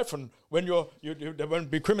change your life, and when they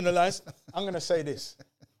won't be criminalized. I'm going to say this.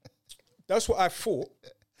 That's what I thought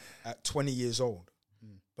at 20 years old.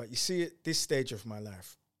 But you see, at this stage of my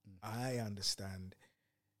life, I understand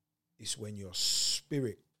it's when your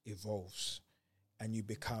spirit evolves and you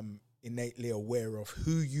become innately aware of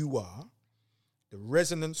who you are, the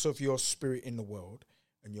resonance of your spirit in the world,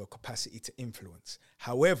 and your capacity to influence.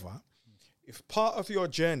 However, if part of your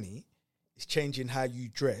journey is changing how you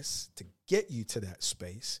dress to get you to that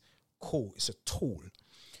space, cool, it's a tool.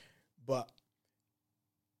 But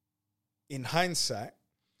in hindsight,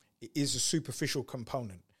 it is a superficial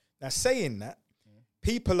component. Now, saying that,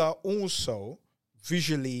 people are also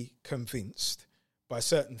visually convinced by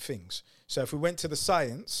certain things. So if we went to the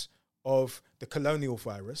science of the colonial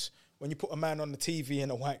virus, when you put a man on the TV in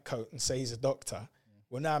a white coat and say he's a doctor,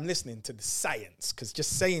 well, now I'm listening to the science, because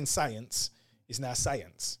just saying science is now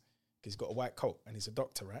science, because he's got a white coat and he's a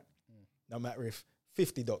doctor, right? No matter if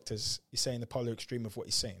 50 doctors, he's saying the polar extreme of what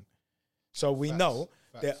he's saying. So we know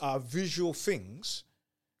there are visual things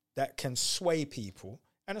that can sway people,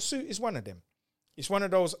 and a suit is one of them. It's one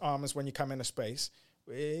of those armors when you come in a space.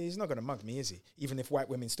 He's not going to mug me, is he? Even if white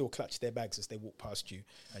women still clutch their bags as they walk past you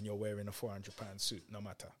and you're wearing a £400 suit, no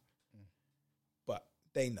matter. But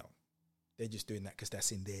they know. They're just doing that because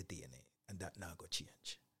that's in their DNA, and that now got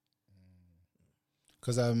change.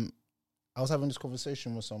 Because I was having this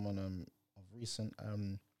conversation with someone of recent,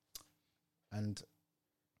 and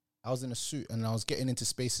I was in a suit and I was getting into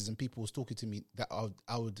spaces and people was talking to me that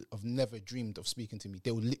I would have never dreamed of speaking to me.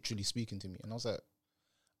 They were literally speaking to me. And I was like,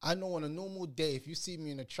 I know on a normal day, if you see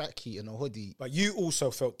me in a tracksuit and a hoodie. But you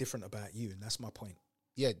also felt different about you, and that's my point.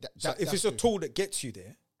 Yeah. So if it's a tool that gets you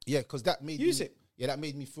there. Yeah, because that made use it. Yeah, that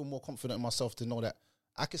made me feel more confident in myself to know that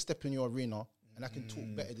I can step in your arena and I can talk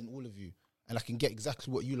better than all of you. And I can get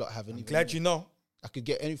exactly what you lot have. And I'm glad you know. I could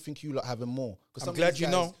get anything you lot have and more. I'm glad you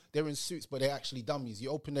know. They're in suits, but they're actually dummies.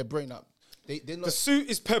 You open their brain up. They're not. The suit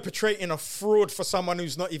is perpetrating a fraud for someone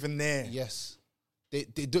who's not even there. Yes. They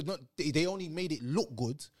do not. They only made it look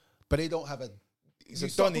good, but they don't have a. You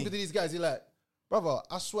start talking to these guys, you're like, brother,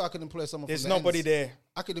 I swear I could employ someone. There's from the nobody ends. there.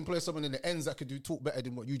 I could employ someone in the ends that could talk better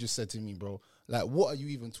than what you just said to me, bro. Like, what are you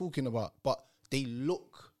even talking about? But they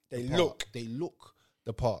look. They look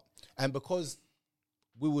the part, and because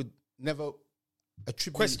we would never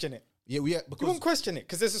attribute question it. Yeah, because you won't question it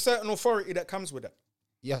because there's a certain authority that comes with it.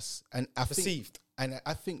 Yes, and I Perceived.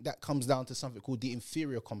 think that comes down to something called the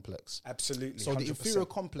inferior complex. Absolutely. So 100%. the inferior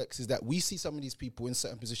complex is that we see some of these people in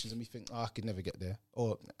certain positions and we think, I could never get there,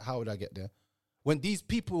 or how would I get there? When these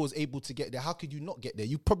people was able to get there, how could you not get there?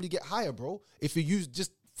 You probably get higher, bro. If you use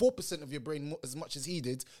just 4% of your brain as much as he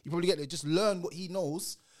did, you probably get there. Just learn what he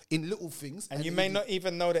knows in little things. And you may not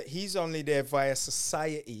even know that he's only there via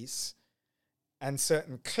societies and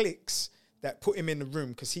certain cliques that put him in the room,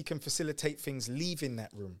 because he can facilitate things leaving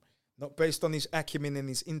that room, not based on his acumen and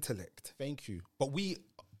his intellect. Thank you. But we,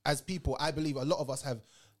 as people, I believe a lot of us have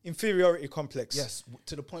inferiority complex. Yes,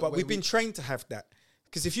 to the point but where we've been trained to have that.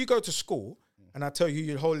 Because if you go to school, and I tell you,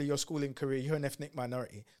 your whole of your schooling career, you're an ethnic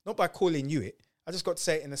minority, not by calling you it, I just got to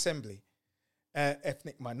say it in assembly.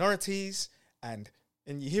 Ethnic minorities, and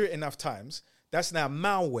you hear it enough times, that's now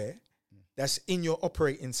malware that's in your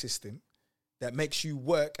operating system that makes you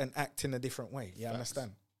work and act in a different way. You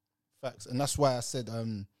understand? Facts. And that's why I said,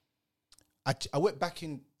 I went back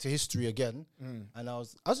into history again, and I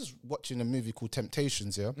was just watching a movie called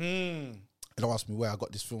Temptations, yeah? And they asked me where I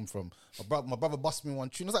got this film from. My brother busted me one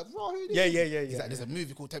tune. I was like, bro, yeah. He's like, there's a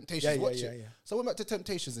movie called Temptations, watch it. So I went back to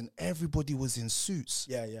Temptations and everybody was in suits.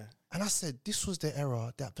 Yeah. And I said, this was the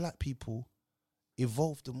era that black people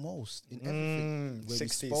evolved the most in everything. The way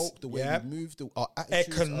 60s. we spoke, the way we moved, our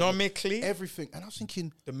attitudes. Economically. Everything. And I was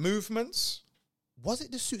thinking, the movements. Was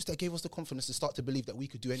it the suits that gave us the confidence to start to believe that we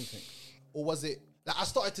could do anything? Or was it, like, I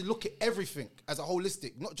started to look at everything as a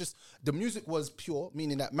holistic, not just, the music was pure,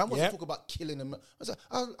 meaning that man wasn't talking about killing them. I was like,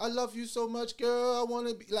 I love you so much, girl, I want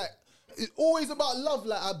to be, like, it's always about love,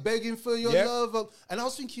 like, I'm begging for your love. And I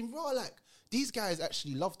was thinking, bro, like, these guys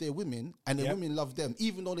actually love their women, and their women love them,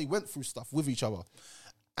 even though they went through stuff with each other.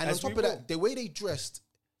 And on top of that, the way they dressed,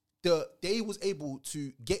 they was able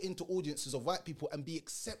to get into audiences of white people and be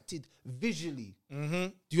accepted visually.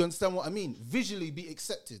 Do you understand what I mean? Visually be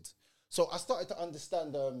accepted. So I started to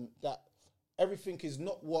understand that everything is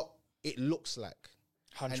not what it looks like.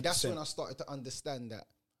 100%. And that's when I started to understand that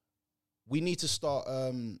we need to start,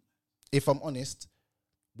 if I'm honest,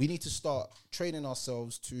 we need to start training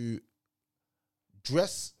ourselves to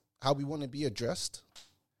dress how we want to be addressed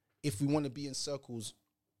if we want to be in circles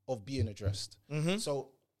of being addressed. So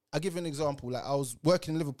I'll give you an example. Like, I was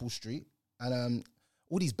working in Liverpool Street, and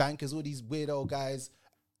all these bankers, all these weirdo guys,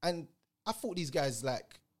 and I thought these guys,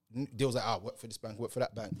 like, they was like, work for this bank, work for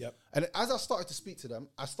that bank. And as I started to speak to them,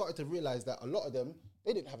 I started to realize that a lot of them,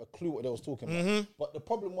 they didn't have a clue what they was talking about. But the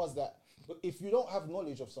problem was that if you don't have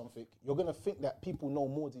knowledge of something, you're going to think that people know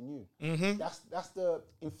more than you. That's the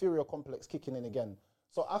inferior complex kicking in again.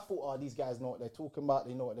 So I thought, these guys know what they're talking about,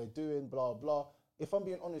 they know what they're doing, blah, blah. If I'm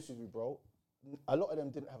being honest with you, bro, a lot of them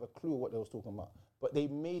didn't have a clue what they was talking about, but they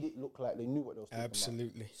made it look like they knew what they was talking about.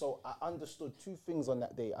 Absolutely. So I understood two things on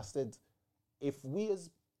that day. I said, if we as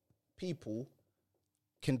people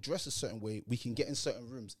can dress a certain way, we can get in certain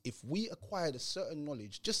rooms. If we acquired a certain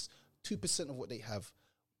knowledge, just 2% of what they have,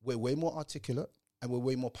 we're way more articulate and we're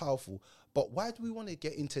way more powerful. But why do we want to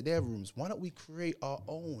get into their rooms? Why don't we create our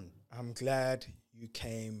own? I'm glad you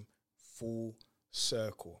came full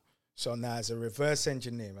circle. So now, as a reverse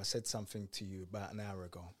engineer, I said something to you about an hour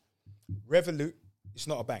ago. Revolut is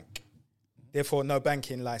not a bank. Therefore, no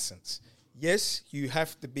banking license. Yes, you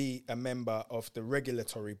have to be a member of the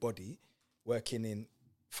regulatory body working in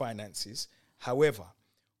finances. However,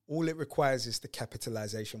 all it requires is the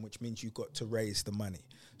capitalization, which means you've got to raise the money.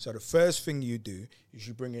 So the first thing you do is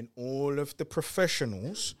you bring in all of the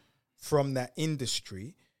professionals from that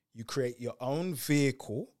industry. You create your own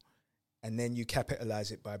vehicle, and then you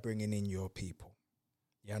capitalize it by bringing in your people.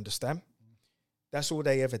 You understand? That's all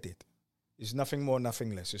they ever did. It's nothing more,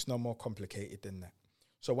 nothing less. It's no more complicated than that.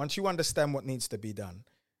 So once you understand what needs to be done,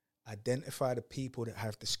 identify the people that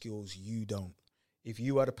have the skills you don't. If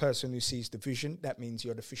you are the person who sees the vision, that means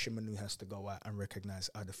you're the fisherman who has to go out and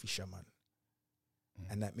recognize other fishermen.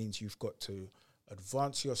 And that means you've got to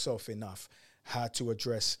advance yourself enough how to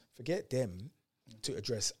address, forget them, to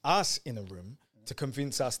address us in a room, to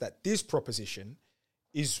convince us that this proposition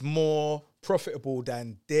is more profitable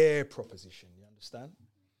than their proposition. You understand?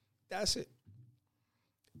 That's it.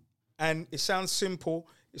 And it sounds simple.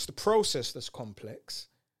 It's the process that's complex,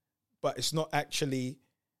 but it's not actually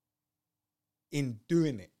in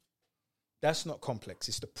doing it. That's not complex.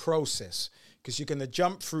 It's the process, because you're going to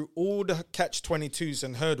jump through all the catch-22s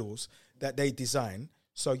and hurdles that they design,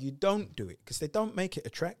 so you don't do it, because they don't make it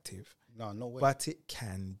attractive. No way. But it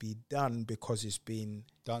can be done because it's been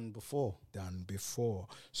done before.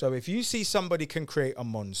 So if you see somebody can create a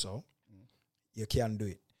Monzo, you can do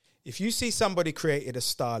it. If you see somebody created a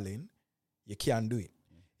Starling, you can do it.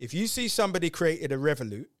 If you see somebody created a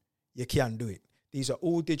Revolut, you can do it. These are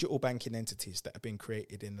all digital banking entities that have been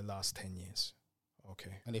created in the last 10 years.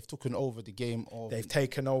 Okay. And they've taken over the game of... They've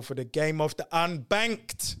taken over the game of the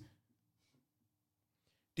unbanked.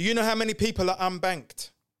 Do you know how many people are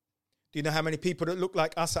unbanked? Do you know how many people that look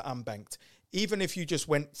like us are unbanked? Even if you just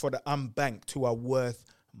went for the unbanked who are worth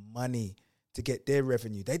money to get their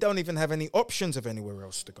revenue, they don't even have any options of anywhere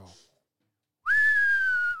else to go.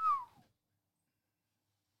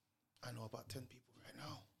 I know about 10 people right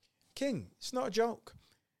now. King, it's not a joke.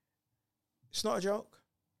 It's not a joke.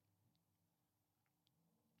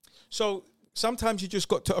 So sometimes you just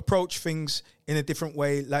got to approach things in a different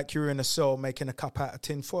way, like you're in a cell making a cup out of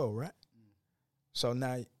tin foil, right? So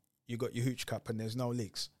now you got your hooch cup and there's no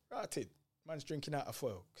leaks. Right, man's drinking out of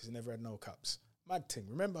foil because he never had no cups. Mad thing.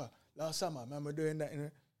 Remember last summer, man, we're doing that.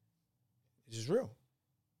 It's just real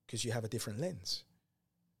because you have a different lens.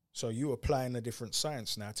 So you applying a different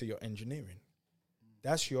science now to your engineering.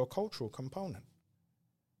 That's your cultural component.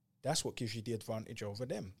 That's what gives you the advantage over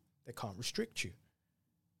them. They can't restrict you.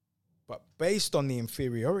 But based on the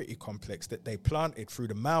inferiority complex that they planted through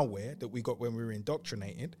the malware that we got when we were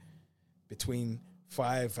indoctrinated between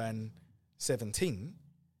 5 and 17,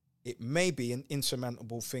 it may be an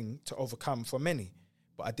insurmountable thing to overcome for many.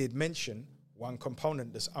 But I did mention one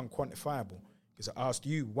component that's unquantifiable because I asked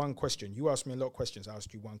you one question. You asked me a lot of questions. I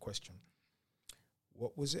asked you one question.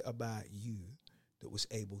 What was it about you that was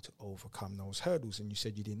able to overcome those hurdles? And you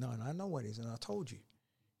said you didn't know. And I know what it is, and I told you.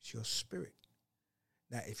 It's your spirit.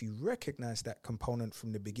 Now, if you recognize that component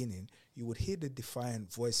from the beginning, you would hear the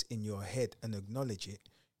defiant voice in your head and acknowledge it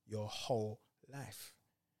your whole life,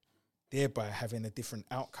 thereby having a different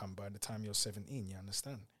outcome by the time you're 17, you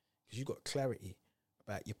understand? Because you got clarity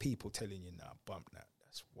about your people telling you, nah, bump that,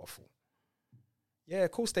 that's waffle. Yeah,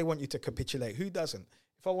 of course they want you to capitulate. Who doesn't?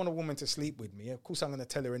 If I want a woman to sleep with me, of course I'm going to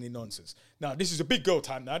tell her any nonsense. Now, this is a big girl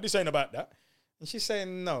time now, this ain't about that. And she's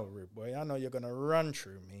saying, no, rude boy, I know you're going to run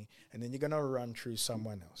through me, and then you're going to run through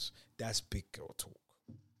someone else. That's big girl talk.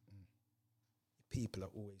 People are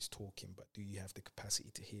always talking, but do you have the capacity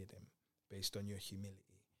to hear them based on your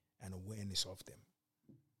humility and awareness of them?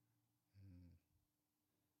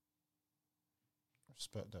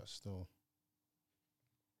 Respect that still.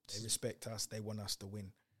 They respect us. They want us to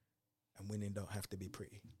win. And winning don't have to be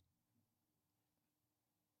pretty.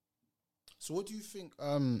 So what do you think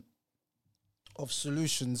of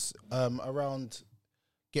solutions around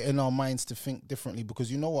getting our minds to think differently?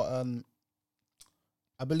 Because you know what?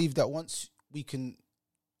 I believe that once we can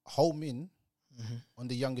home in on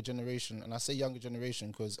the younger generation, and I say younger generation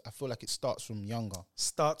because I feel like it starts from younger.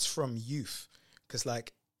 Starts from youth, because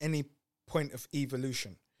like any point of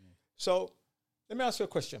evolution. So let me ask you a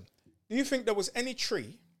question. Do you think there was any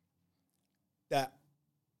tree that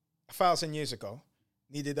 1,000 years ago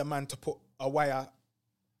needed a man to put a wire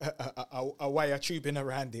tubing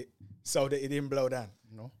around it so that it didn't blow down?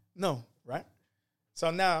 No, right? So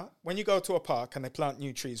now, when you go to a park and they plant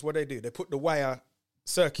new trees, what do? They put the wire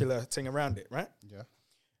circular thing around it, right? Yeah.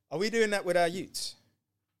 Are we doing that with our youths?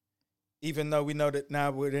 Even though we know that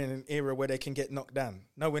now we're in an era where they can get knocked down.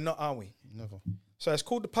 No, we're not, are we? Never. So it's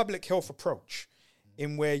called the public health approach,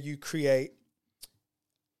 in where you create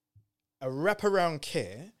a wraparound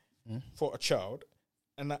care for a child.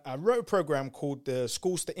 And I wrote a program called the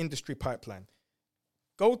Schools to Industry Pipeline.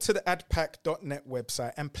 Go to the adpac.net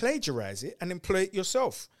website and plagiarize it and employ it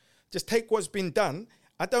yourself. Just take what's been done.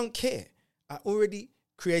 I don't care. I already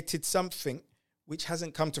created something which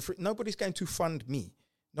hasn't come to fruition. Nobody's going to fund me.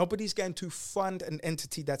 Nobody's going to fund an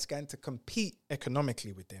entity that's going to compete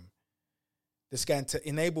economically with them. That's going to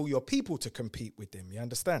enable your people to compete with them. You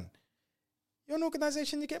understand? You're an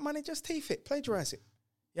organization, you get money, just teeth it, plagiarize it.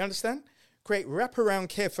 You understand? Create wraparound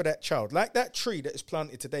care for that child. Like that tree that is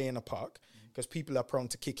planted today in a park, because people are prone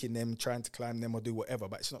to kicking them, trying to climb them or do whatever,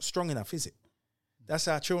 but it's not strong enough, is it? That's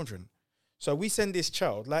our children. So we send this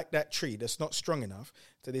child, like that tree that's not strong enough,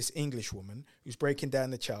 to this English woman who's breaking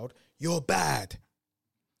down the child. You're bad.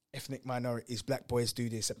 Ethnic minorities, black boys do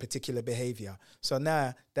this, a particular behavior. So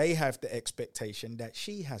now they have the expectation that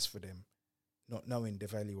she has for them, not knowing the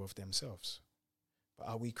value of themselves. But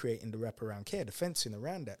are we creating the wraparound care, the fencing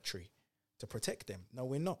around that tree to protect them? No,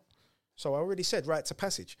 we're not. So I already said, rites of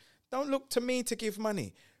passage. Don't look to me to give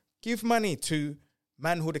money. Give money to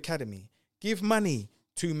Manhood Academy. Give money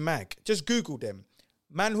to MAG. Just Google them.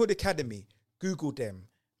 Manhood Academy. Google them.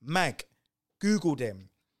 MAG. Google them.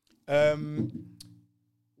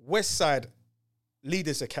 Westside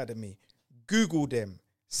Leaders Academy. Google them.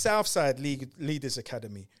 Southside Leaders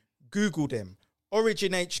Academy. Google them.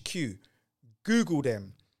 Origin HQ. Google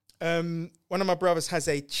them. One of my brothers has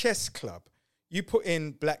a chess club. You put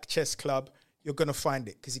in Black Chess Club, you're going to find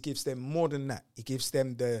it because he gives them more than that. He gives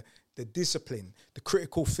them the discipline, the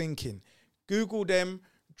critical thinking. Google them,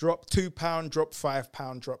 drop £2, drop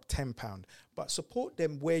 £5, drop £10. But support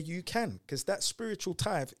them where you can, because that spiritual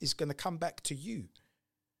tithe is going to come back to you.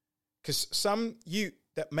 Because some you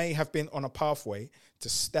that may have been on a pathway to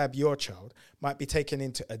stab your child might be taken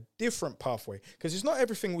into a different pathway. Because it's not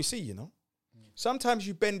everything we see, you know. Sometimes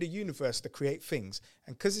you bend the universe to create things,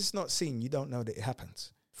 and because it's not seen, you don't know that it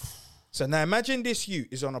happens. So now imagine this youth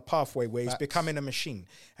is on a pathway where he's becoming a machine,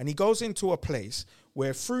 and he goes into a place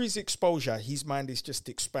where through his exposure, his mind is just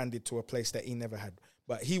expanded to a place that he never had.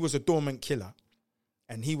 But he was a dormant killer,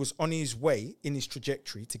 and he was on his way in his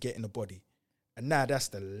trajectory to get in the body. And now that's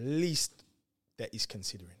the least that he's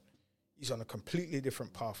considering. He's on a completely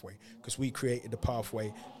different pathway because we created the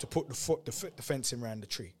pathway to put the fencing around the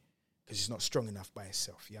tree because he's not strong enough by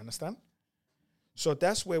himself. You understand? So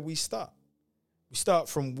that's where we start. We start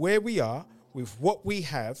from where we are with what we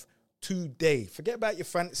have today. Forget about your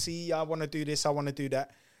fantasy. I want to do this. I want to do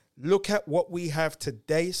that. Look at what we have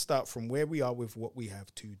today. Start from where we are with what we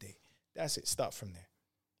have today. That's it. Start from there.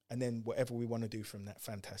 And then whatever we want to do from that,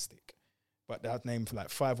 fantastic. But I've named like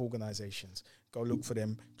 5 organizations. Go look for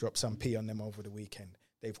them. Drop some P on them over the weekend.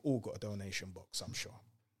 They've all got a donation box, I'm sure.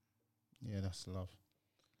 Yeah, that's love.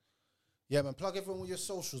 Yeah, man. Plug everyone with your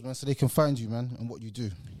socials, man, so they can find you, man, and what you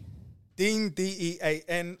do. Dean,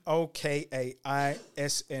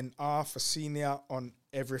 DeanOkaisnr for senior on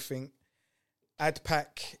everything.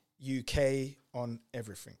 AdPack UK on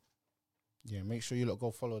everything. Yeah, make sure you lot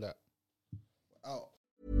go follow that. Oh.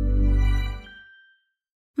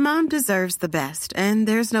 Mom deserves the best, and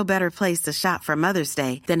there's no better place to shop for Mother's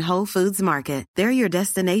Day than Whole Foods Market. They're your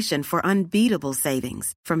destination for unbeatable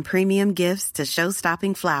savings, from premium gifts to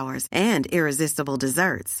show-stopping flowers and irresistible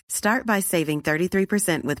desserts. Start by saving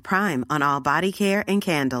 33% with Prime on all body care and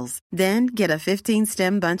candles. Then get a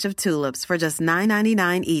 15-stem bunch of tulips for just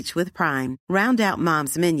 $9.99 each with Prime. Round out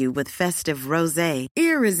Mom's menu with festive rosé,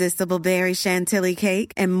 irresistible berry chantilly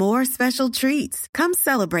cake, and more special treats. Come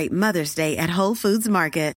celebrate Mother's Day at Whole Foods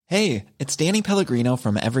Market. Hey, it's Danny Pellegrino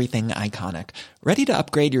from Everything Iconic. Ready to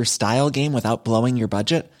upgrade your style game without blowing your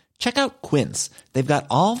budget? Check out Quince. They've got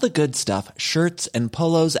all the good stuff, shirts and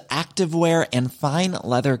polos, activewear, and fine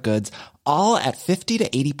leather goods, all at 50 to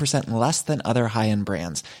 80% less than other high-end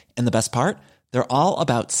brands. And the best part? They're all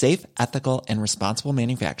about safe, ethical, and responsible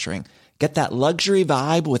manufacturing. Get that luxury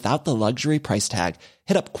vibe without the luxury price tag.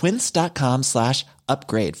 Hit up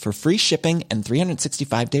quince.com/upgrade for free shipping and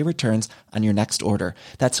 365-day returns on your next order.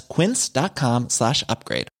 That's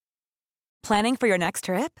quince.com/upgrade. Planning for your next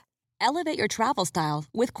trip? Elevate your travel style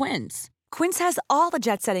with Quince. Quince has all the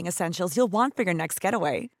jet-setting essentials you'll want for your next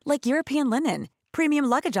getaway, like European linen, premium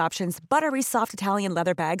luggage options, buttery soft Italian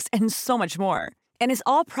leather bags, and so much more. And is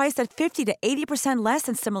all priced at 50 to 80% less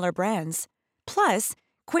than similar brands. Plus,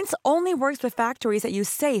 Quince only works with factories that use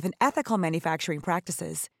safe and ethical manufacturing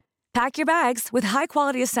practices. Pack your bags with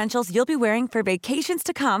high-quality essentials you'll be wearing for vacations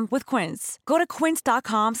to come with Quince. Go to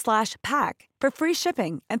quince.com/pack for free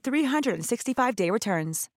shipping and 365-day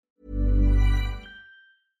returns.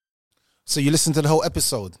 So you listened to the whole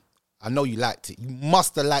episode. I know you liked it. You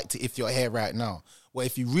must have liked it if you're here right now. Well,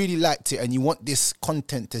 if you really liked it and you want this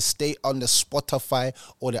content to stay on the Spotify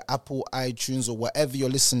or the Apple iTunes or whatever you're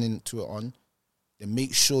listening to it on, then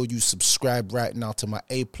make sure you subscribe right now to my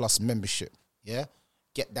A+ membership. Yeah?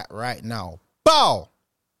 Get that right now. Bow!